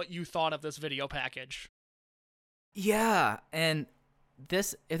idea what you thought of this video package. Yeah, and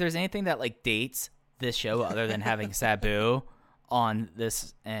this, if there's anything that like dates this show other than having Sabu on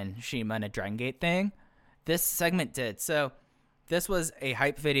this and Shima and a Dragon Gate thing, this segment did. So this was a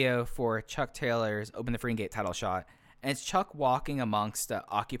hype video for Chuck Taylor's Open the Freedom Gate title shot, and it's Chuck walking amongst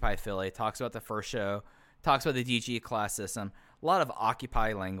Occupy Philly, talks about the first show, talks about the DG class system, a lot of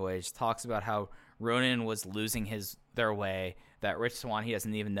Occupy language, talks about how Ronin was losing their way, that Rich Swann, he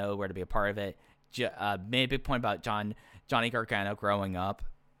doesn't even know where to be a part of it. Made a big point about Johnny Gargano growing up,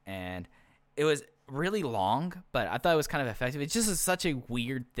 and it was really long, but I thought it was kind of effective. It's just such a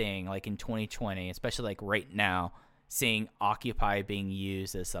weird thing, like in 2020, especially like right now, seeing Occupy being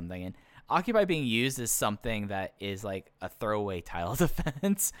used as something, and Occupy being used as something that is like a throwaway title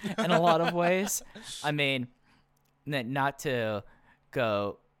defense in a lot of ways. I mean, not to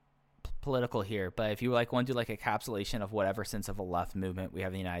go political here, but if you like want to do like a encapsulation of whatever sense of a left movement we have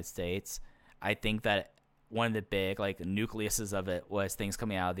in the United States, I think that one of the big like nucleuses of it was things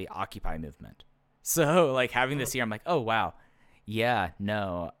coming out of the Occupy movement. So like having this here, I'm like, oh wow, yeah,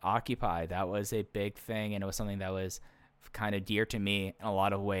 no, Occupy, that was a big thing, and it was something that was kind of dear to me in a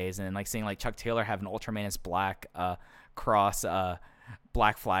lot of ways. And like seeing like Chuck Taylor have an Ultraman is Black cross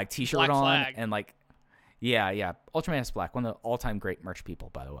Black Flag t-shirt Black on Flag. And like yeah, Ultraman is Black, one of the all-time great merch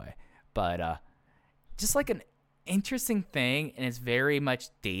people, by the way. But just like an interesting thing, and it's very much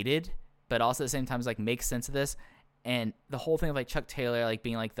dated, but also at the same time it's like makes sense of this. And the whole thing of like Chuck Taylor like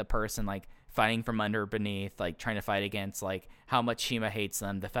being like the person like fighting from beneath, like trying to fight against like how much Shima hates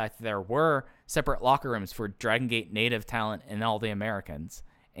them, the fact that there were separate locker rooms for Dragon Gate native talent and all the Americans,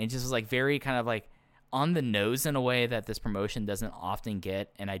 and it just was like very kind of like on the nose in a way that this promotion doesn't often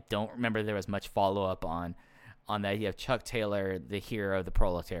get. And I don't remember there was much follow-up on the idea of Chuck Taylor, the hero of the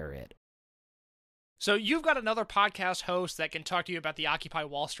proletariat. So you've got another podcast host that can talk to you about the Occupy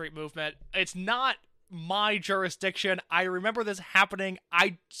Wall Street movement. It's not my jurisdiction. I remember this happening.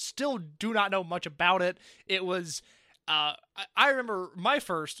 I still do not know much about it. It was, I remember my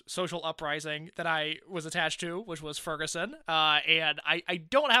first social uprising that I was attached to, which was Ferguson. And I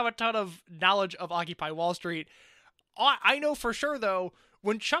don't have a ton of knowledge of Occupy Wall Street. I know for sure, though,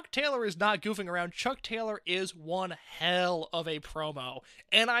 when Chuck Taylor is not goofing around, Chuck Taylor is one hell of a promo.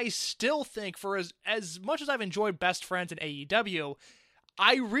 And I still think, for as much as I've enjoyed Best Friends in AEW,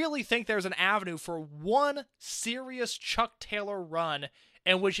 I really think there's an avenue for one serious Chuck Taylor run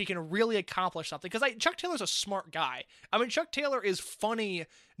in which he can really accomplish something. Because Chuck Taylor's a smart guy. I mean, Chuck Taylor is funny,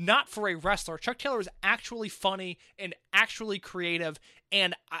 not for a wrestler. Chuck Taylor is actually funny and actually creative.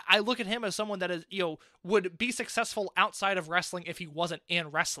 And I look at him as someone that is, would be successful outside of wrestling if he wasn't in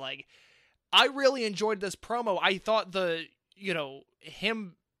wrestling. I really enjoyed this promo. I thought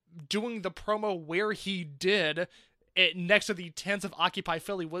him doing the promo where he did it next to the tents of Occupy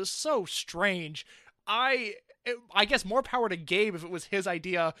Philly was so strange. I guess more power to Gabe if it was his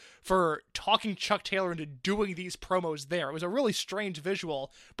idea for talking Chuck Taylor into doing these promos there. It was a really strange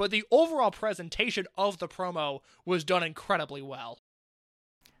visual, but the overall presentation of the promo was done incredibly well.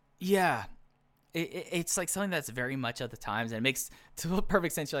 Yeah, it's like something that's very much of the times, and it makes total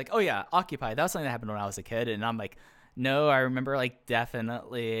perfect sense. You're like, oh yeah, Occupy, that was something that happened when I was a kid, and I'm like, no, I remember like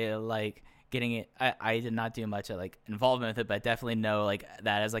definitely like getting it. I did not do much of like involvement with it, but I definitely know like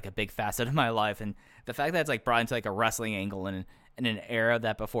that is like a big facet of my life. And the fact that it's like brought into like a wrestling angle in an era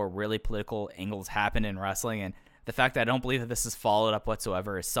that before really political angles happened in wrestling, and the fact that I don't believe that this is followed up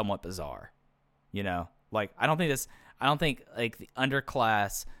whatsoever is somewhat bizarre. Like I don't think like the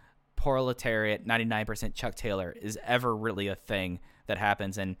underclass proletariat 99% Chuck Taylor is ever really a thing that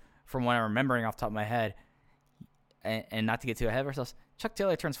happens. And from what I'm remembering off the top of my head, and not to get too ahead of ourselves, Chuck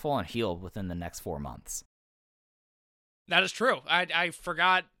Taylor turns full on heel within the next 4 months. That is true. I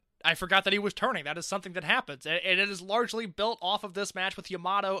forgot that he was turning. That is something that happens. And it is largely built off of this match with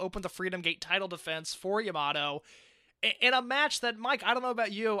Yamato, opened the Freedom Gate title defense for Yamato. In a match that, Mike, I don't know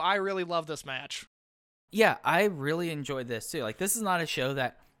about you, I really love this match. Yeah, I really enjoyed this too. Like, this is not a show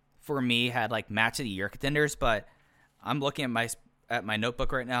that, for me, had like match of the year contenders, but I'm looking at my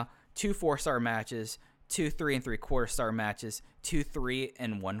notebook right now. 2 4-star matches, 2 3 3/4 star matches, 2 3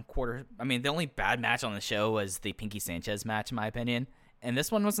 1/4. I mean, the only bad match on the show was the Pinky Sanchez match, in my opinion. And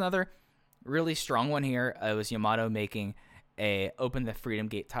this one was another really strong one here. It was Yamato making a Open the Freedom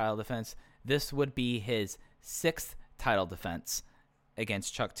Gate title defense. This would be his 6th title defense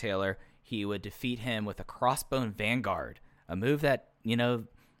against Chuck Taylor. He would defeat him with a Crossbone Vanguard, a move that,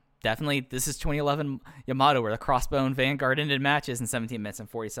 definitely, this is 2011 Yamato, where the Crossbone Vanguard ended matches in 17 minutes and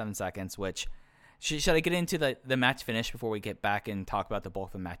 47 seconds, which, should I get into the match finish before we get back and talk about the bulk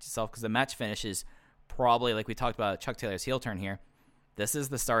of the match itself? Because the match finish is probably, like we talked about Chuck Taylor's heel turn here, this is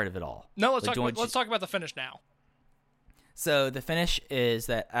the start of it all. No, let's talk about the finish now. So the finish is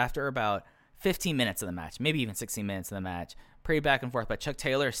that after about 15 minutes of the match, maybe even 16 minutes of the match, pretty back and forth, but Chuck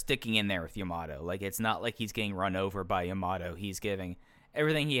Taylor is sticking in there with Yamato. Like, it's not like he's getting run over by Yamato. He's giving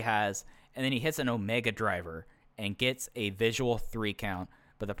everything he has, and then he hits an Omega driver and gets a visual 3 count.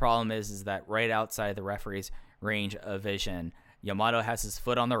 But the problem is that right outside the referee's range of vision, Yamato has his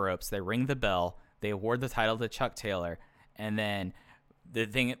foot on the ropes. They ring the bell. They award the title to Chuck Taylor, and then the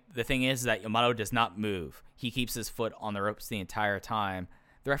thing is that Yamato does not move. He keeps his foot on the ropes the entire time.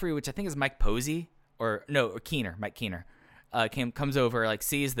 The referee, which I think is Mike Posey, or Keener, Mike Keener, comes over,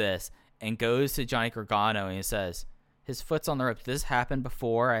 sees this, and goes to Johnny Gargano, and he says, his foot's on the ropes. Does this happen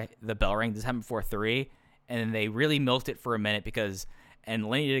before the bell ring? Does this happen before 3? And then they really milked it for a minute because, and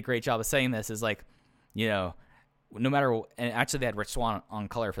Lenny did a great job of saying this, is no matter, and actually they had Rich Swann on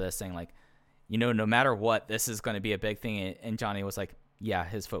color for this, saying no matter what, this is going to be a big thing. And Johnny was like, yeah,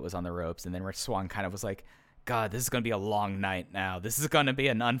 his foot was on the ropes. And then Rich Swann kind of was like, God, this is going to be a long night now. This is going to be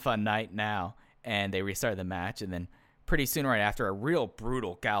an unfun night now. And they restarted the match. And then pretty soon right after, a real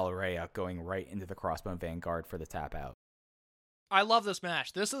brutal Galleria going right into the Crossbone Vanguard for the tap out. I love this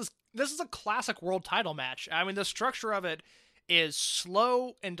match. This is a classic world title match. I mean, the structure of it is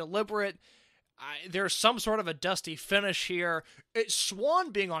slow and deliberate. There's some sort of a dusty finish here.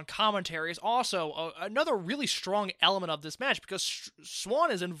 Swann being on commentary is also another really strong element of this match, because Swann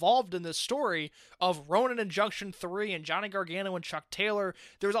is involved in this story of Ronin and Junction 3 and Johnny Gargano and Chuck Taylor.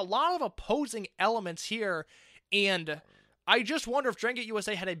 There's a lot of opposing elements here, and I just wonder if Dragon Gate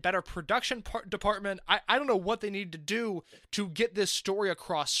USA had a better production department. I don't know what they need to do to get this story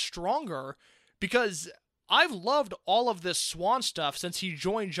across stronger, because I've loved all of this Swann stuff since he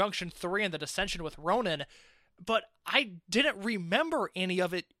joined Junction 3 and the dissension with Ronin, but I didn't remember any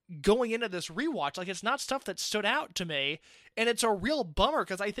of it going into this rewatch. It's not stuff that stood out to me, and it's a real bummer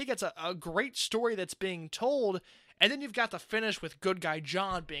because I think it's a great story that's being told, and then you've got the finish with Good Guy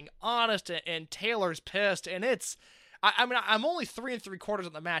John being honest and Taylor's pissed, and it's... I mean, I'm only 3 3/4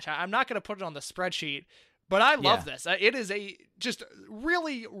 in the match. I'm not going to put it on the spreadsheet, but I love this. It is a just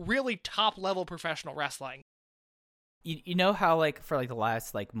really, really top-level professional wrestling. You know how, for the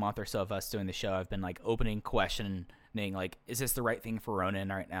last, month or so of us doing the show, I've been, opening questioning, is this the right thing for Ronin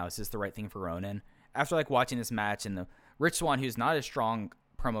right now? Is this the right thing for Ronin? After, watching this match, and the Rich Swann, who's not a strong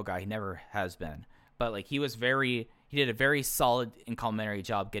promo guy, he never has been, but, he did a very solid and complimentary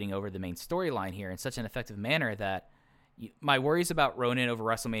job getting over the main storyline here in such an effective manner that my worries about Ronin over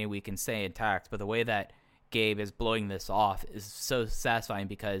WrestleMania week can stay intact, but the way that Gabe is blowing this off is so satisfying,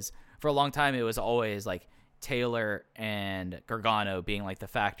 because for a long time it was always Taylor and Gargano being the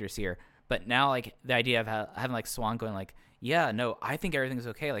factors here, but now the idea of having Swann going yeah, no, I think everything's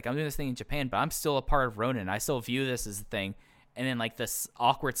okay, I'm doing this thing in Japan, but I'm still a part of Ronin, I still view this as a thing, and then this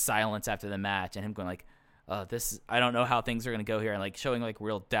awkward silence after the match and him going I don't know how things are going to go here, and showing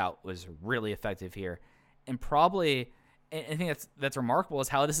real doubt was really effective here. And probably, I think that's remarkable is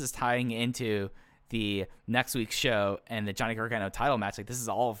how this is tying into the next week's show and the Johnny Gargano title match. This is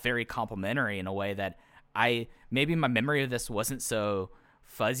all very complimentary in a way that maybe my memory of this wasn't so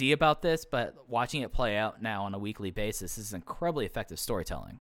fuzzy about this, but watching it play out now on a weekly basis is incredibly effective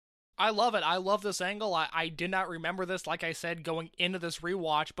storytelling. I love it. I love this angle. I did not remember this, like I said, going into this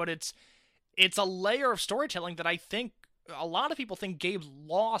rewatch, but it's a layer of storytelling that I think a lot of people think Gabe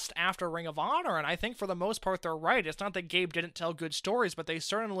lost after Ring of Honor, and I think for the most part they're right. It's not that Gabe didn't tell good stories, but they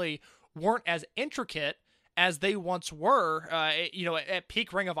certainly weren't as intricate as they once were, at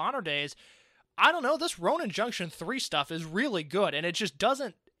peak Ring of Honor days. I don't know, this Ronin Junction 3 stuff is really good, and it just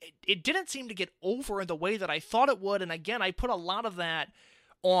it didn't seem to get over in the way that I thought it would, and again, I put a lot of that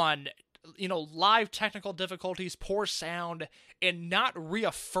on live technical difficulties, poor sound, and not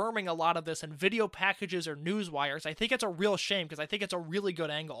reaffirming a lot of this in video packages or news wires. I think it's a real shame because I think it's a really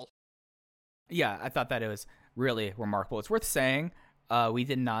good angle. Yeah, I thought that it was really remarkable. It's worth saying, we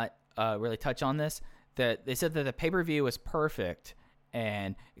did not really touch on this, that they said that the pay-per-view was perfect,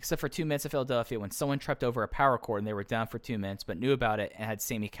 and except for 2 minutes of Philadelphia when someone tripped over a power cord and they were down for 2 minutes but knew about it and had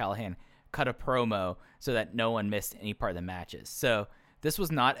Sami Callihan cut a promo so that no one missed any part of the matches. So this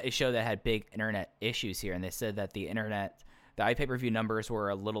was not a show that had big internet issues here, and they said that the iPay-per-view numbers were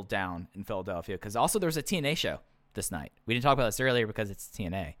a little down in Philadelphia because also there was a TNA show this night. We didn't talk about this earlier because it's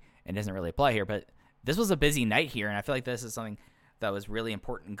TNA and doesn't really apply here, but this was a busy night here, and I feel like this is something that was really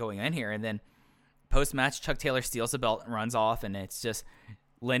important going in here. And then post-match, Chuck Taylor steals the belt and runs off, and it's just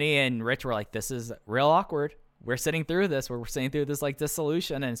Lenny and Rich were like, this is real awkward. We're sitting through this. We're sitting through this like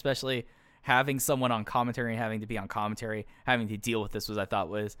dissolution, and especially having someone on commentary and having to be on commentary, having to deal with this I thought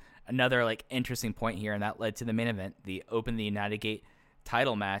was another like interesting point here, and that led to the main event, the Open the United Gate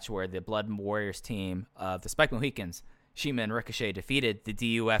title match, where the Blood Warriors team of the Spike Mohicans, Shima and Ricochet, defeated the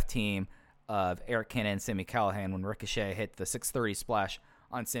DUF team of Eric Cannon and Sami Callihan when Ricochet hit the 630 splash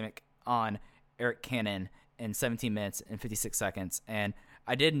on Eric Cannon in 17 minutes and 56 seconds. And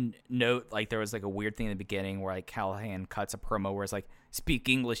I didn't note like there was like a weird thing in the beginning where like Callahan cuts a promo where it's like, speak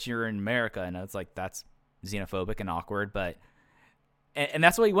English, you're in America, and it's like, that's xenophobic and awkward, but and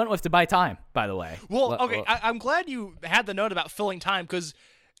that's what he went with to buy time, by the way. Well, okay, I'm glad you had the note about filling time, because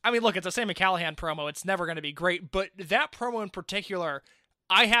I mean, look, it's a Sami Callihan promo, it's never going to be great, but that promo in particular,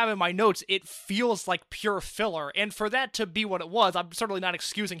 I have in my notes, it feels like pure filler, and for that to be what it was, I'm certainly not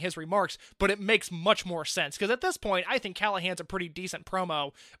excusing his remarks, but it makes much more sense, because at this point, I think Callahan's a pretty decent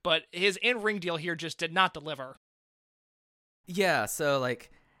promo, but his in-ring deal here just did not deliver. Yeah, so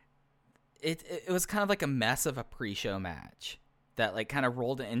like, it was kind of like a mess of a pre-show match that like kind of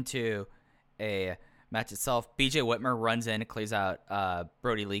rolled into a match itself. BJ Whitmer runs in and clears out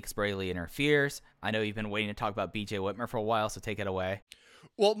Brody Lee because Brody Lee interferes. I know you've been waiting to talk about BJ Whitmer for a while, so take it away.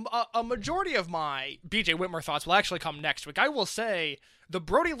 Well, a majority of my BJ Whitmer thoughts will actually come next week. I will say the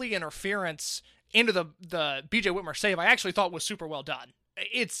Brody Lee interference into the BJ Whitmer save I actually thought was super well done.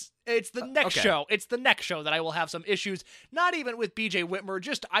 It's the next show. It's the next show that I will have some issues, not even with BJ Whitmer,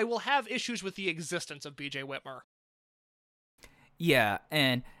 just I will have issues with the existence of BJ Whitmer. Yeah,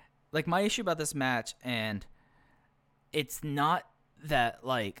 and like my issue about this match, and it's not that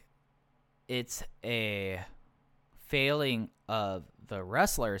like it's a failing of the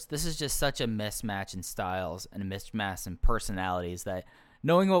wrestlers. This is just such a mismatch in styles and a mismatch in personalities that,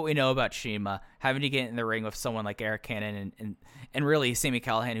 knowing what we know about Shima, having to get in the ring with someone like Eric Cannon and really Sami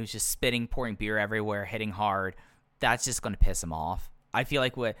Callihan, who's just spitting, pouring beer everywhere, hitting hard, that's just going to piss him off. I feel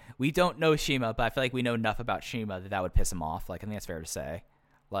like we don't know Shima, but I feel like we know enough about Shima that would piss him off. Like, I think that's fair to say.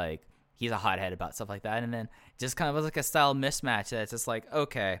 Like, he's a hothead about stuff like that. And then just kind of was like a style mismatch that's just like,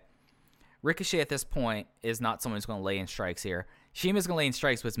 okay, Ricochet at this point is not someone who's going to lay in strikes here. Shima's going to lay in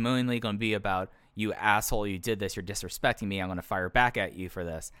strikes, but it's mainly going to be about, you asshole, you did this, you're disrespecting me, I'm going to fire back at you for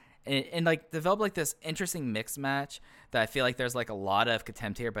this. And like develop like this interesting mixed match that I feel like there's like a lot of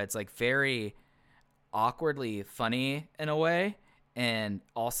contempt here, but it's like very awkwardly funny in a way. And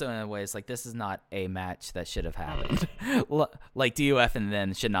also in a way, it's like, this is not a match that should have happened. Like DUF and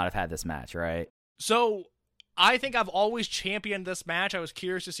then should not have had this match, right? So I think I've always championed this match. I was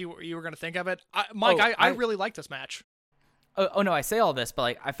curious to see what you were going to think of it. I really like this match. Oh no, I say all this, but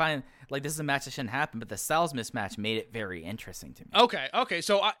like I find like this is a match that shouldn't happen, but the styles mismatch made it very interesting to me. Okay.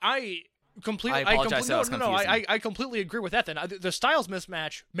 So I completely I completely agree with that. Then the styles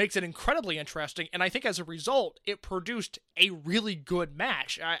mismatch makes it incredibly interesting, and I think as a result, it produced a really good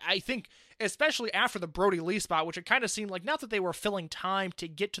match. I think especially after the Brody Lee spot, which it kind of seemed like not that they were filling time to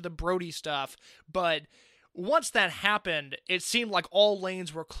get to the Brody stuff, but once that happened, it seemed like all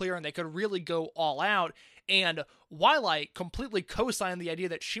lanes were clear and they could really go all out. And while I completely co-sign the idea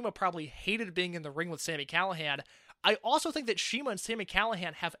that Shima probably hated being in the ring with Sami Callihan, I also think that Shima and Sami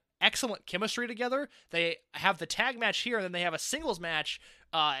Callihan have excellent chemistry together. They have the tag match here, and then they have a singles match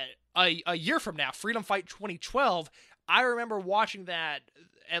a year from now, Freedom Fight 2012. I remember watching that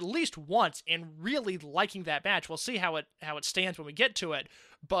at least once and really liking that match. We'll see how it stands when we get to it,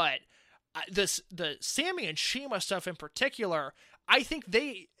 but the Sami and Shima stuff in particular, I think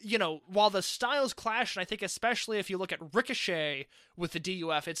they, while the styles clash, and I think especially if you look at Ricochet with the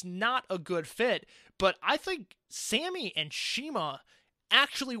DUF, it's not a good fit, but I think Sami and Shima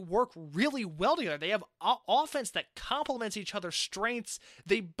actually work really well together. They have offense that complements each other's strengths.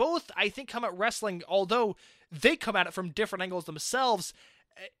 They both, I think, come at wrestling, although they come at it from different angles themselves.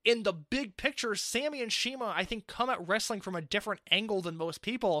 In the big picture, Sami and Shima, I think, come at wrestling from a different angle than most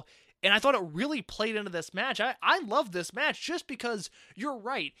people. And I thought it really played into this match. I love this match just because you're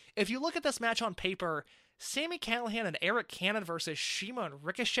right. If you look at this match on paper, Sami Callihan and Eric Cannon versus Shima and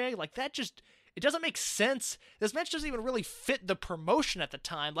Ricochet, like that just, it doesn't make sense. This match doesn't even really fit the promotion at the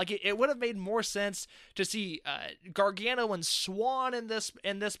time. Like it would have made more sense to see Gargano and Swan in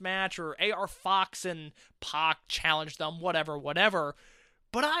this match, or AR Fox and Pac challenge them, whatever.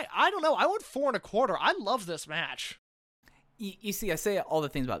 But I don't know. I went 4 1/4. I love this match. You see, I say all the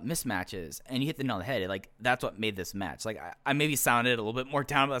things about mismatches, and you hit the nail on the head. Like, that's what made this match. Like, I maybe sounded a little bit more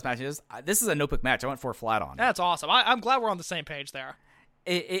down about this match. This is a notebook match. I went 4 flat on. That's awesome. I'm glad we're on the same page there.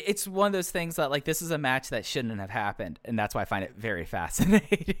 It's one of those things that, like, this is a match that shouldn't have happened, and that's why I find it very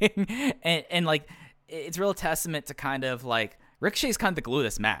fascinating. and like, it's a real testament to kind of, like, Ricochet's kind of the glue of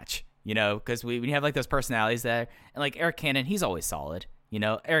this match, you know, because when you have, like, those personalities there, and, like, Eric Cannon, he's always solid. You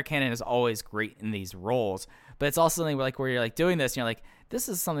know, Eric Cannon is always great in these roles, but it's also something where you're like doing this and you're like, this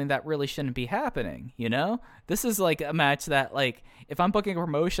is something that really shouldn't be happening. You know, this is like a match that, like, if I'm booking a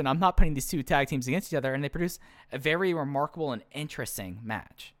promotion, I'm not putting these two tag teams against each other, and they produce a very remarkable and interesting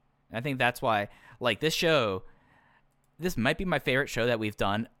match. And I think that's why, like, this might be my favorite show that we've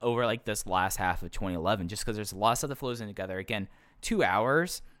done over, like, this last half of 2011, just because there's a lot of stuff that flows in together. Again, 2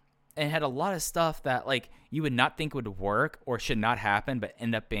 hours. And had a lot of stuff that, like, you would not think would work or should not happen, but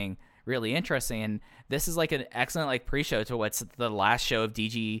end up being really interesting. And this is like an excellent, like, pre-show to what's the last show of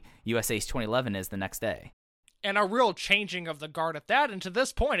DG USA's 2011 is the next day. And a real changing of the guard at that. And to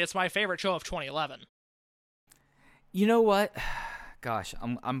this point, it's my favorite show of 2011. You know what? Gosh,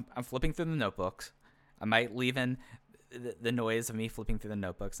 I'm flipping through the notebooks. I might leave in the noise of me flipping through the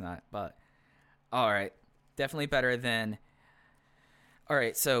notebooks, but all right, definitely better than. All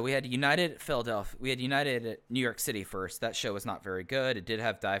right, so we had United Philadelphia. We had United New York City first. That show was not very good. It did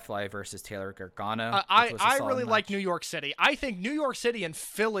have Diefly versus Taylor Gargano. I really like New York City. I think New York City and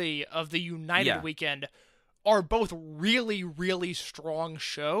Philly of the United weekend are both really, really strong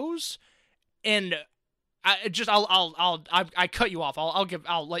shows. And I cut you off.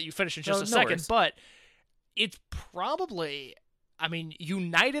 I'll let you finish in just a second. Worries. But it's probably, I mean,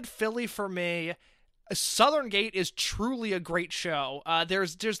 United Philly for me. Southern Gate is truly a great show.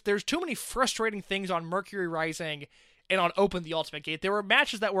 There's too many frustrating things on Mercury Rising and on Open the Ultimate Gate. There were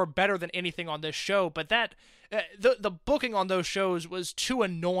matches that were better than anything on this show, but that the booking on those shows was too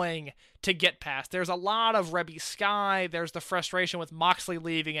annoying to get past. There's a lot of Rebby Sky. There's the frustration with Moxley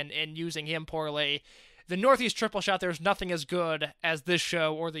leaving and using him poorly. The Northeast Triple Shot, there's nothing as good as this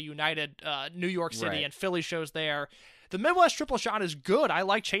show or the United New York City and Philly shows there. The Midwest Triple Shot is good. I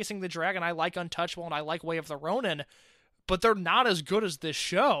like Chasing the Dragon, I like Untouchable, and I like Way of the Ronin, but they're not as good as this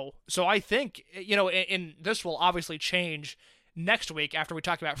show. So I think, you know, and this will obviously change next week after we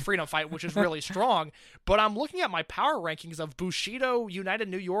talk about Freedom Fight, which is really strong, but I'm looking at my power rankings of Bushido, United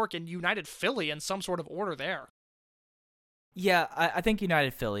New York, and United Philly in some sort of order there. Yeah, I think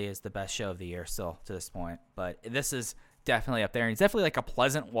United Philly is the best show of the year still to this point, but this is definitely up there, and it's definitely like a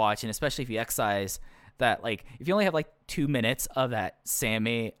pleasant watch, and especially if you excise that, like, if you only have like 2 minutes of that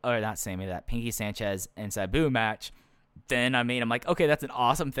that Pinky Sanchez and Sabu match, then I mean, I'm like, okay, that's an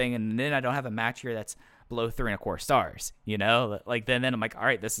awesome thing, and then I don't have a match here that's below 3 1/4 stars, you know, like then I'm like, all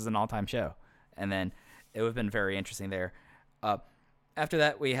right, this is an all-time show, and then it would have been very interesting there. After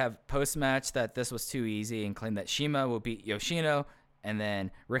that, we have post-match that this was too easy and claimed that Shima will beat Yoshino, and then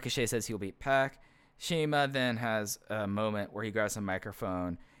Ricochet says he'll beat Pac. Shima then has a moment where he grabs a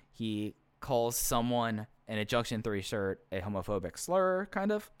microphone. He calls someone in a Junction 3 shirt a homophobic slur,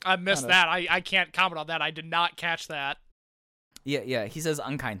 kind of. I missed that. I can't comment on that. I did not catch that. Yeah. He says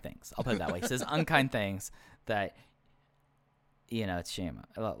unkind things. I'll put it that way. He says unkind things that, you know, it's Shima.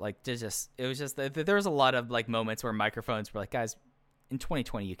 Like, it was just, there was a lot of, like, moments where microphones were like, guys, in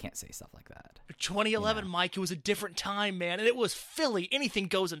 2020, you can't say stuff like that. 2011, Mike, it was a different time, man, and it was Philly. Anything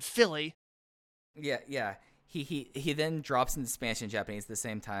goes in Philly. Yeah. He then drops into Spanish and Japanese at the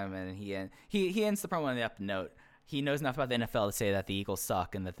same time, and he ends the promo on the up note. He knows enough about the NFL to say that the Eagles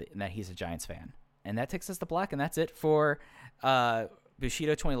suck and that he's a Giants fan. And that takes us to black, and that's it for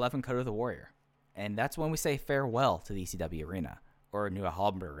Bushido 2011 Code of the Warrior. And that's when we say farewell to the ECW Arena, or New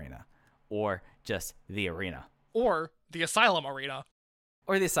Alhambra Arena, or just the Arena. Or the Asylum Arena.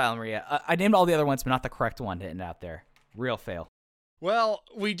 Or the Asylum Arena. I named all the other ones, but not the correct one to end out there. Real fail. Well,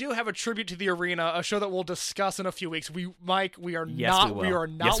 we do have a tribute to the Arena, a show that we'll discuss in a few weeks. We are not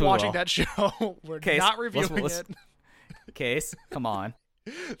watching that show. We're not reviewing it. Case, come on.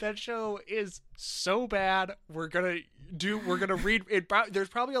 That show is so bad. We're gonna read it. There's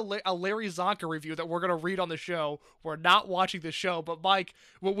probably a Larry Zonka review that we're gonna read on the show. We're not watching the show, but Mike,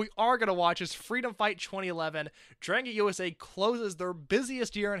 what we are gonna watch is Freedom Fight 2011. Dragon USA closes their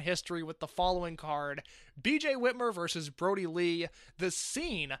busiest year in history with the following card: BJ Whitmer versus Brody Lee, The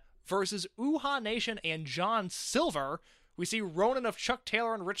Scene versus Uhaa Nation and John Silver. We see Ronin of Chuck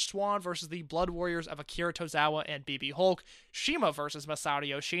Taylor and Rich Swann versus the Blood Warriors of Akira Tozawa and BB Hulk, Shima versus Masato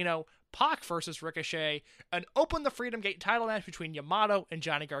Yoshino, Pac versus Ricochet, an Open the Freedom Gate title match between Yamato and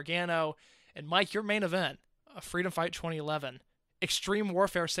Johnny Gargano, and Mike, your main event, Freedom Fight 2011. Extreme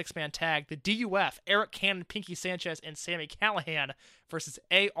Warfare 6-man tag, the DUF, Eric Cannon, Pinky Sanchez, and Sami Callihan versus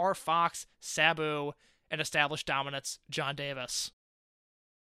AR Fox, Sabu, and Established Dominance, John Davis.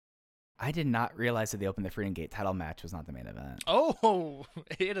 I did not realize that the Open the Freedom Gate title match was not the main event. Oh,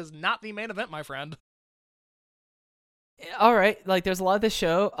 it is not the main event, my friend. All right, like there's a lot of this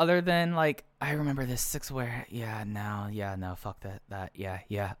show other than like I remember this six-way. No, fuck that.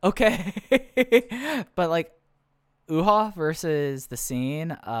 Yeah, okay. But like Uha versus The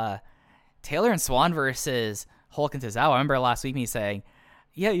Scene, Taylor and Swan versus Hulk and Tozawa. I remember last week me saying,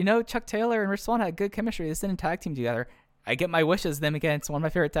 yeah, Chuck Taylor and Rich Swann had good chemistry. They didn't tag team together. I get my wishes them against one of my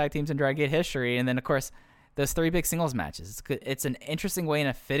favorite tag teams in Dragon Gate history, and then of course those 3 big singles matches. It's good. It's an interesting way and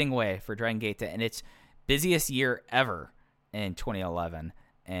a fitting way for Dragon Gate to end its busiest year ever in 2011,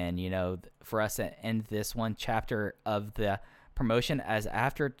 and for us to end this one chapter of the promotion, as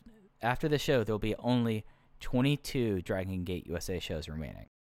after the show there'll be only 22 Dragon Gate USA shows remaining.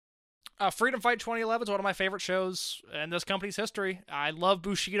 Freedom Fight 2011 is one of my favorite shows in this company's history. I love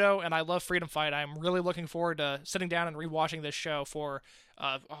Bushido and I love Freedom Fight. I'm really looking forward to sitting down and rewatching this show for,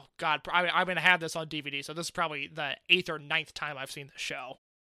 I'm going to have this on DVD, so this is probably the 8th or 9th time I've seen this show.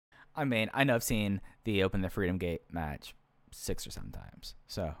 I mean, I know I've seen the Open the Freedom Gate match 6 or 7 times,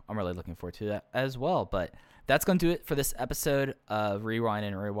 so I'm really looking forward to that as well. But that's going to do it for this episode of Rewind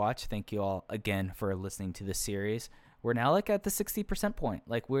and Rewatch. Thank you all again for listening to this series. We're now like at the 60% point.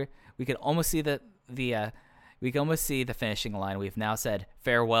 Like we could almost see we can almost see the finishing line. We've now said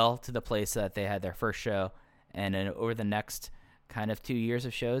farewell to the place that they had their first show, and then over the next kind of 2 years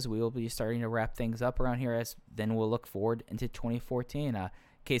of shows, we will be starting to wrap things up around here. As then we'll look forward into 2014.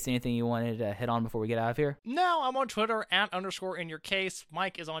 Case, anything you wanted to hit on before we get out of here? No, I'm on Twitter @_InYourCase.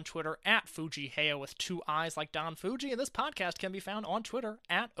 Mike is on Twitter @FujiHeo with 2 eyes like Don Fuji, and this podcast can be found on Twitter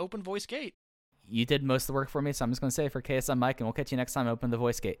 @OpenVoiceGate. You did most of the work for me, so I'm just going to say for KS, I'm Mike, and we'll catch you next time. Open the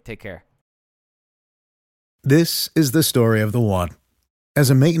Voice Gate. Take care. This is the story of the one.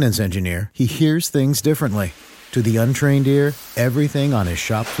 As a maintenance engineer, he hears things differently. To the untrained ear, everything on his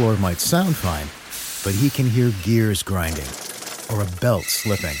shop floor might sound fine, but he can hear gears grinding or a belt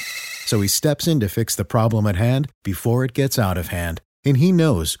slipping. So he steps in to fix the problem at hand before it gets out of hand. And he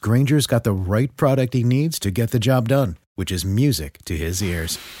knows Grainger's got the right product he needs to get the job done, which is music to his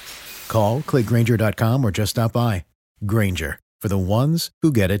ears. Call, click Grainger.com, or just stop by. Grainger, for the ones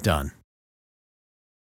who get it done.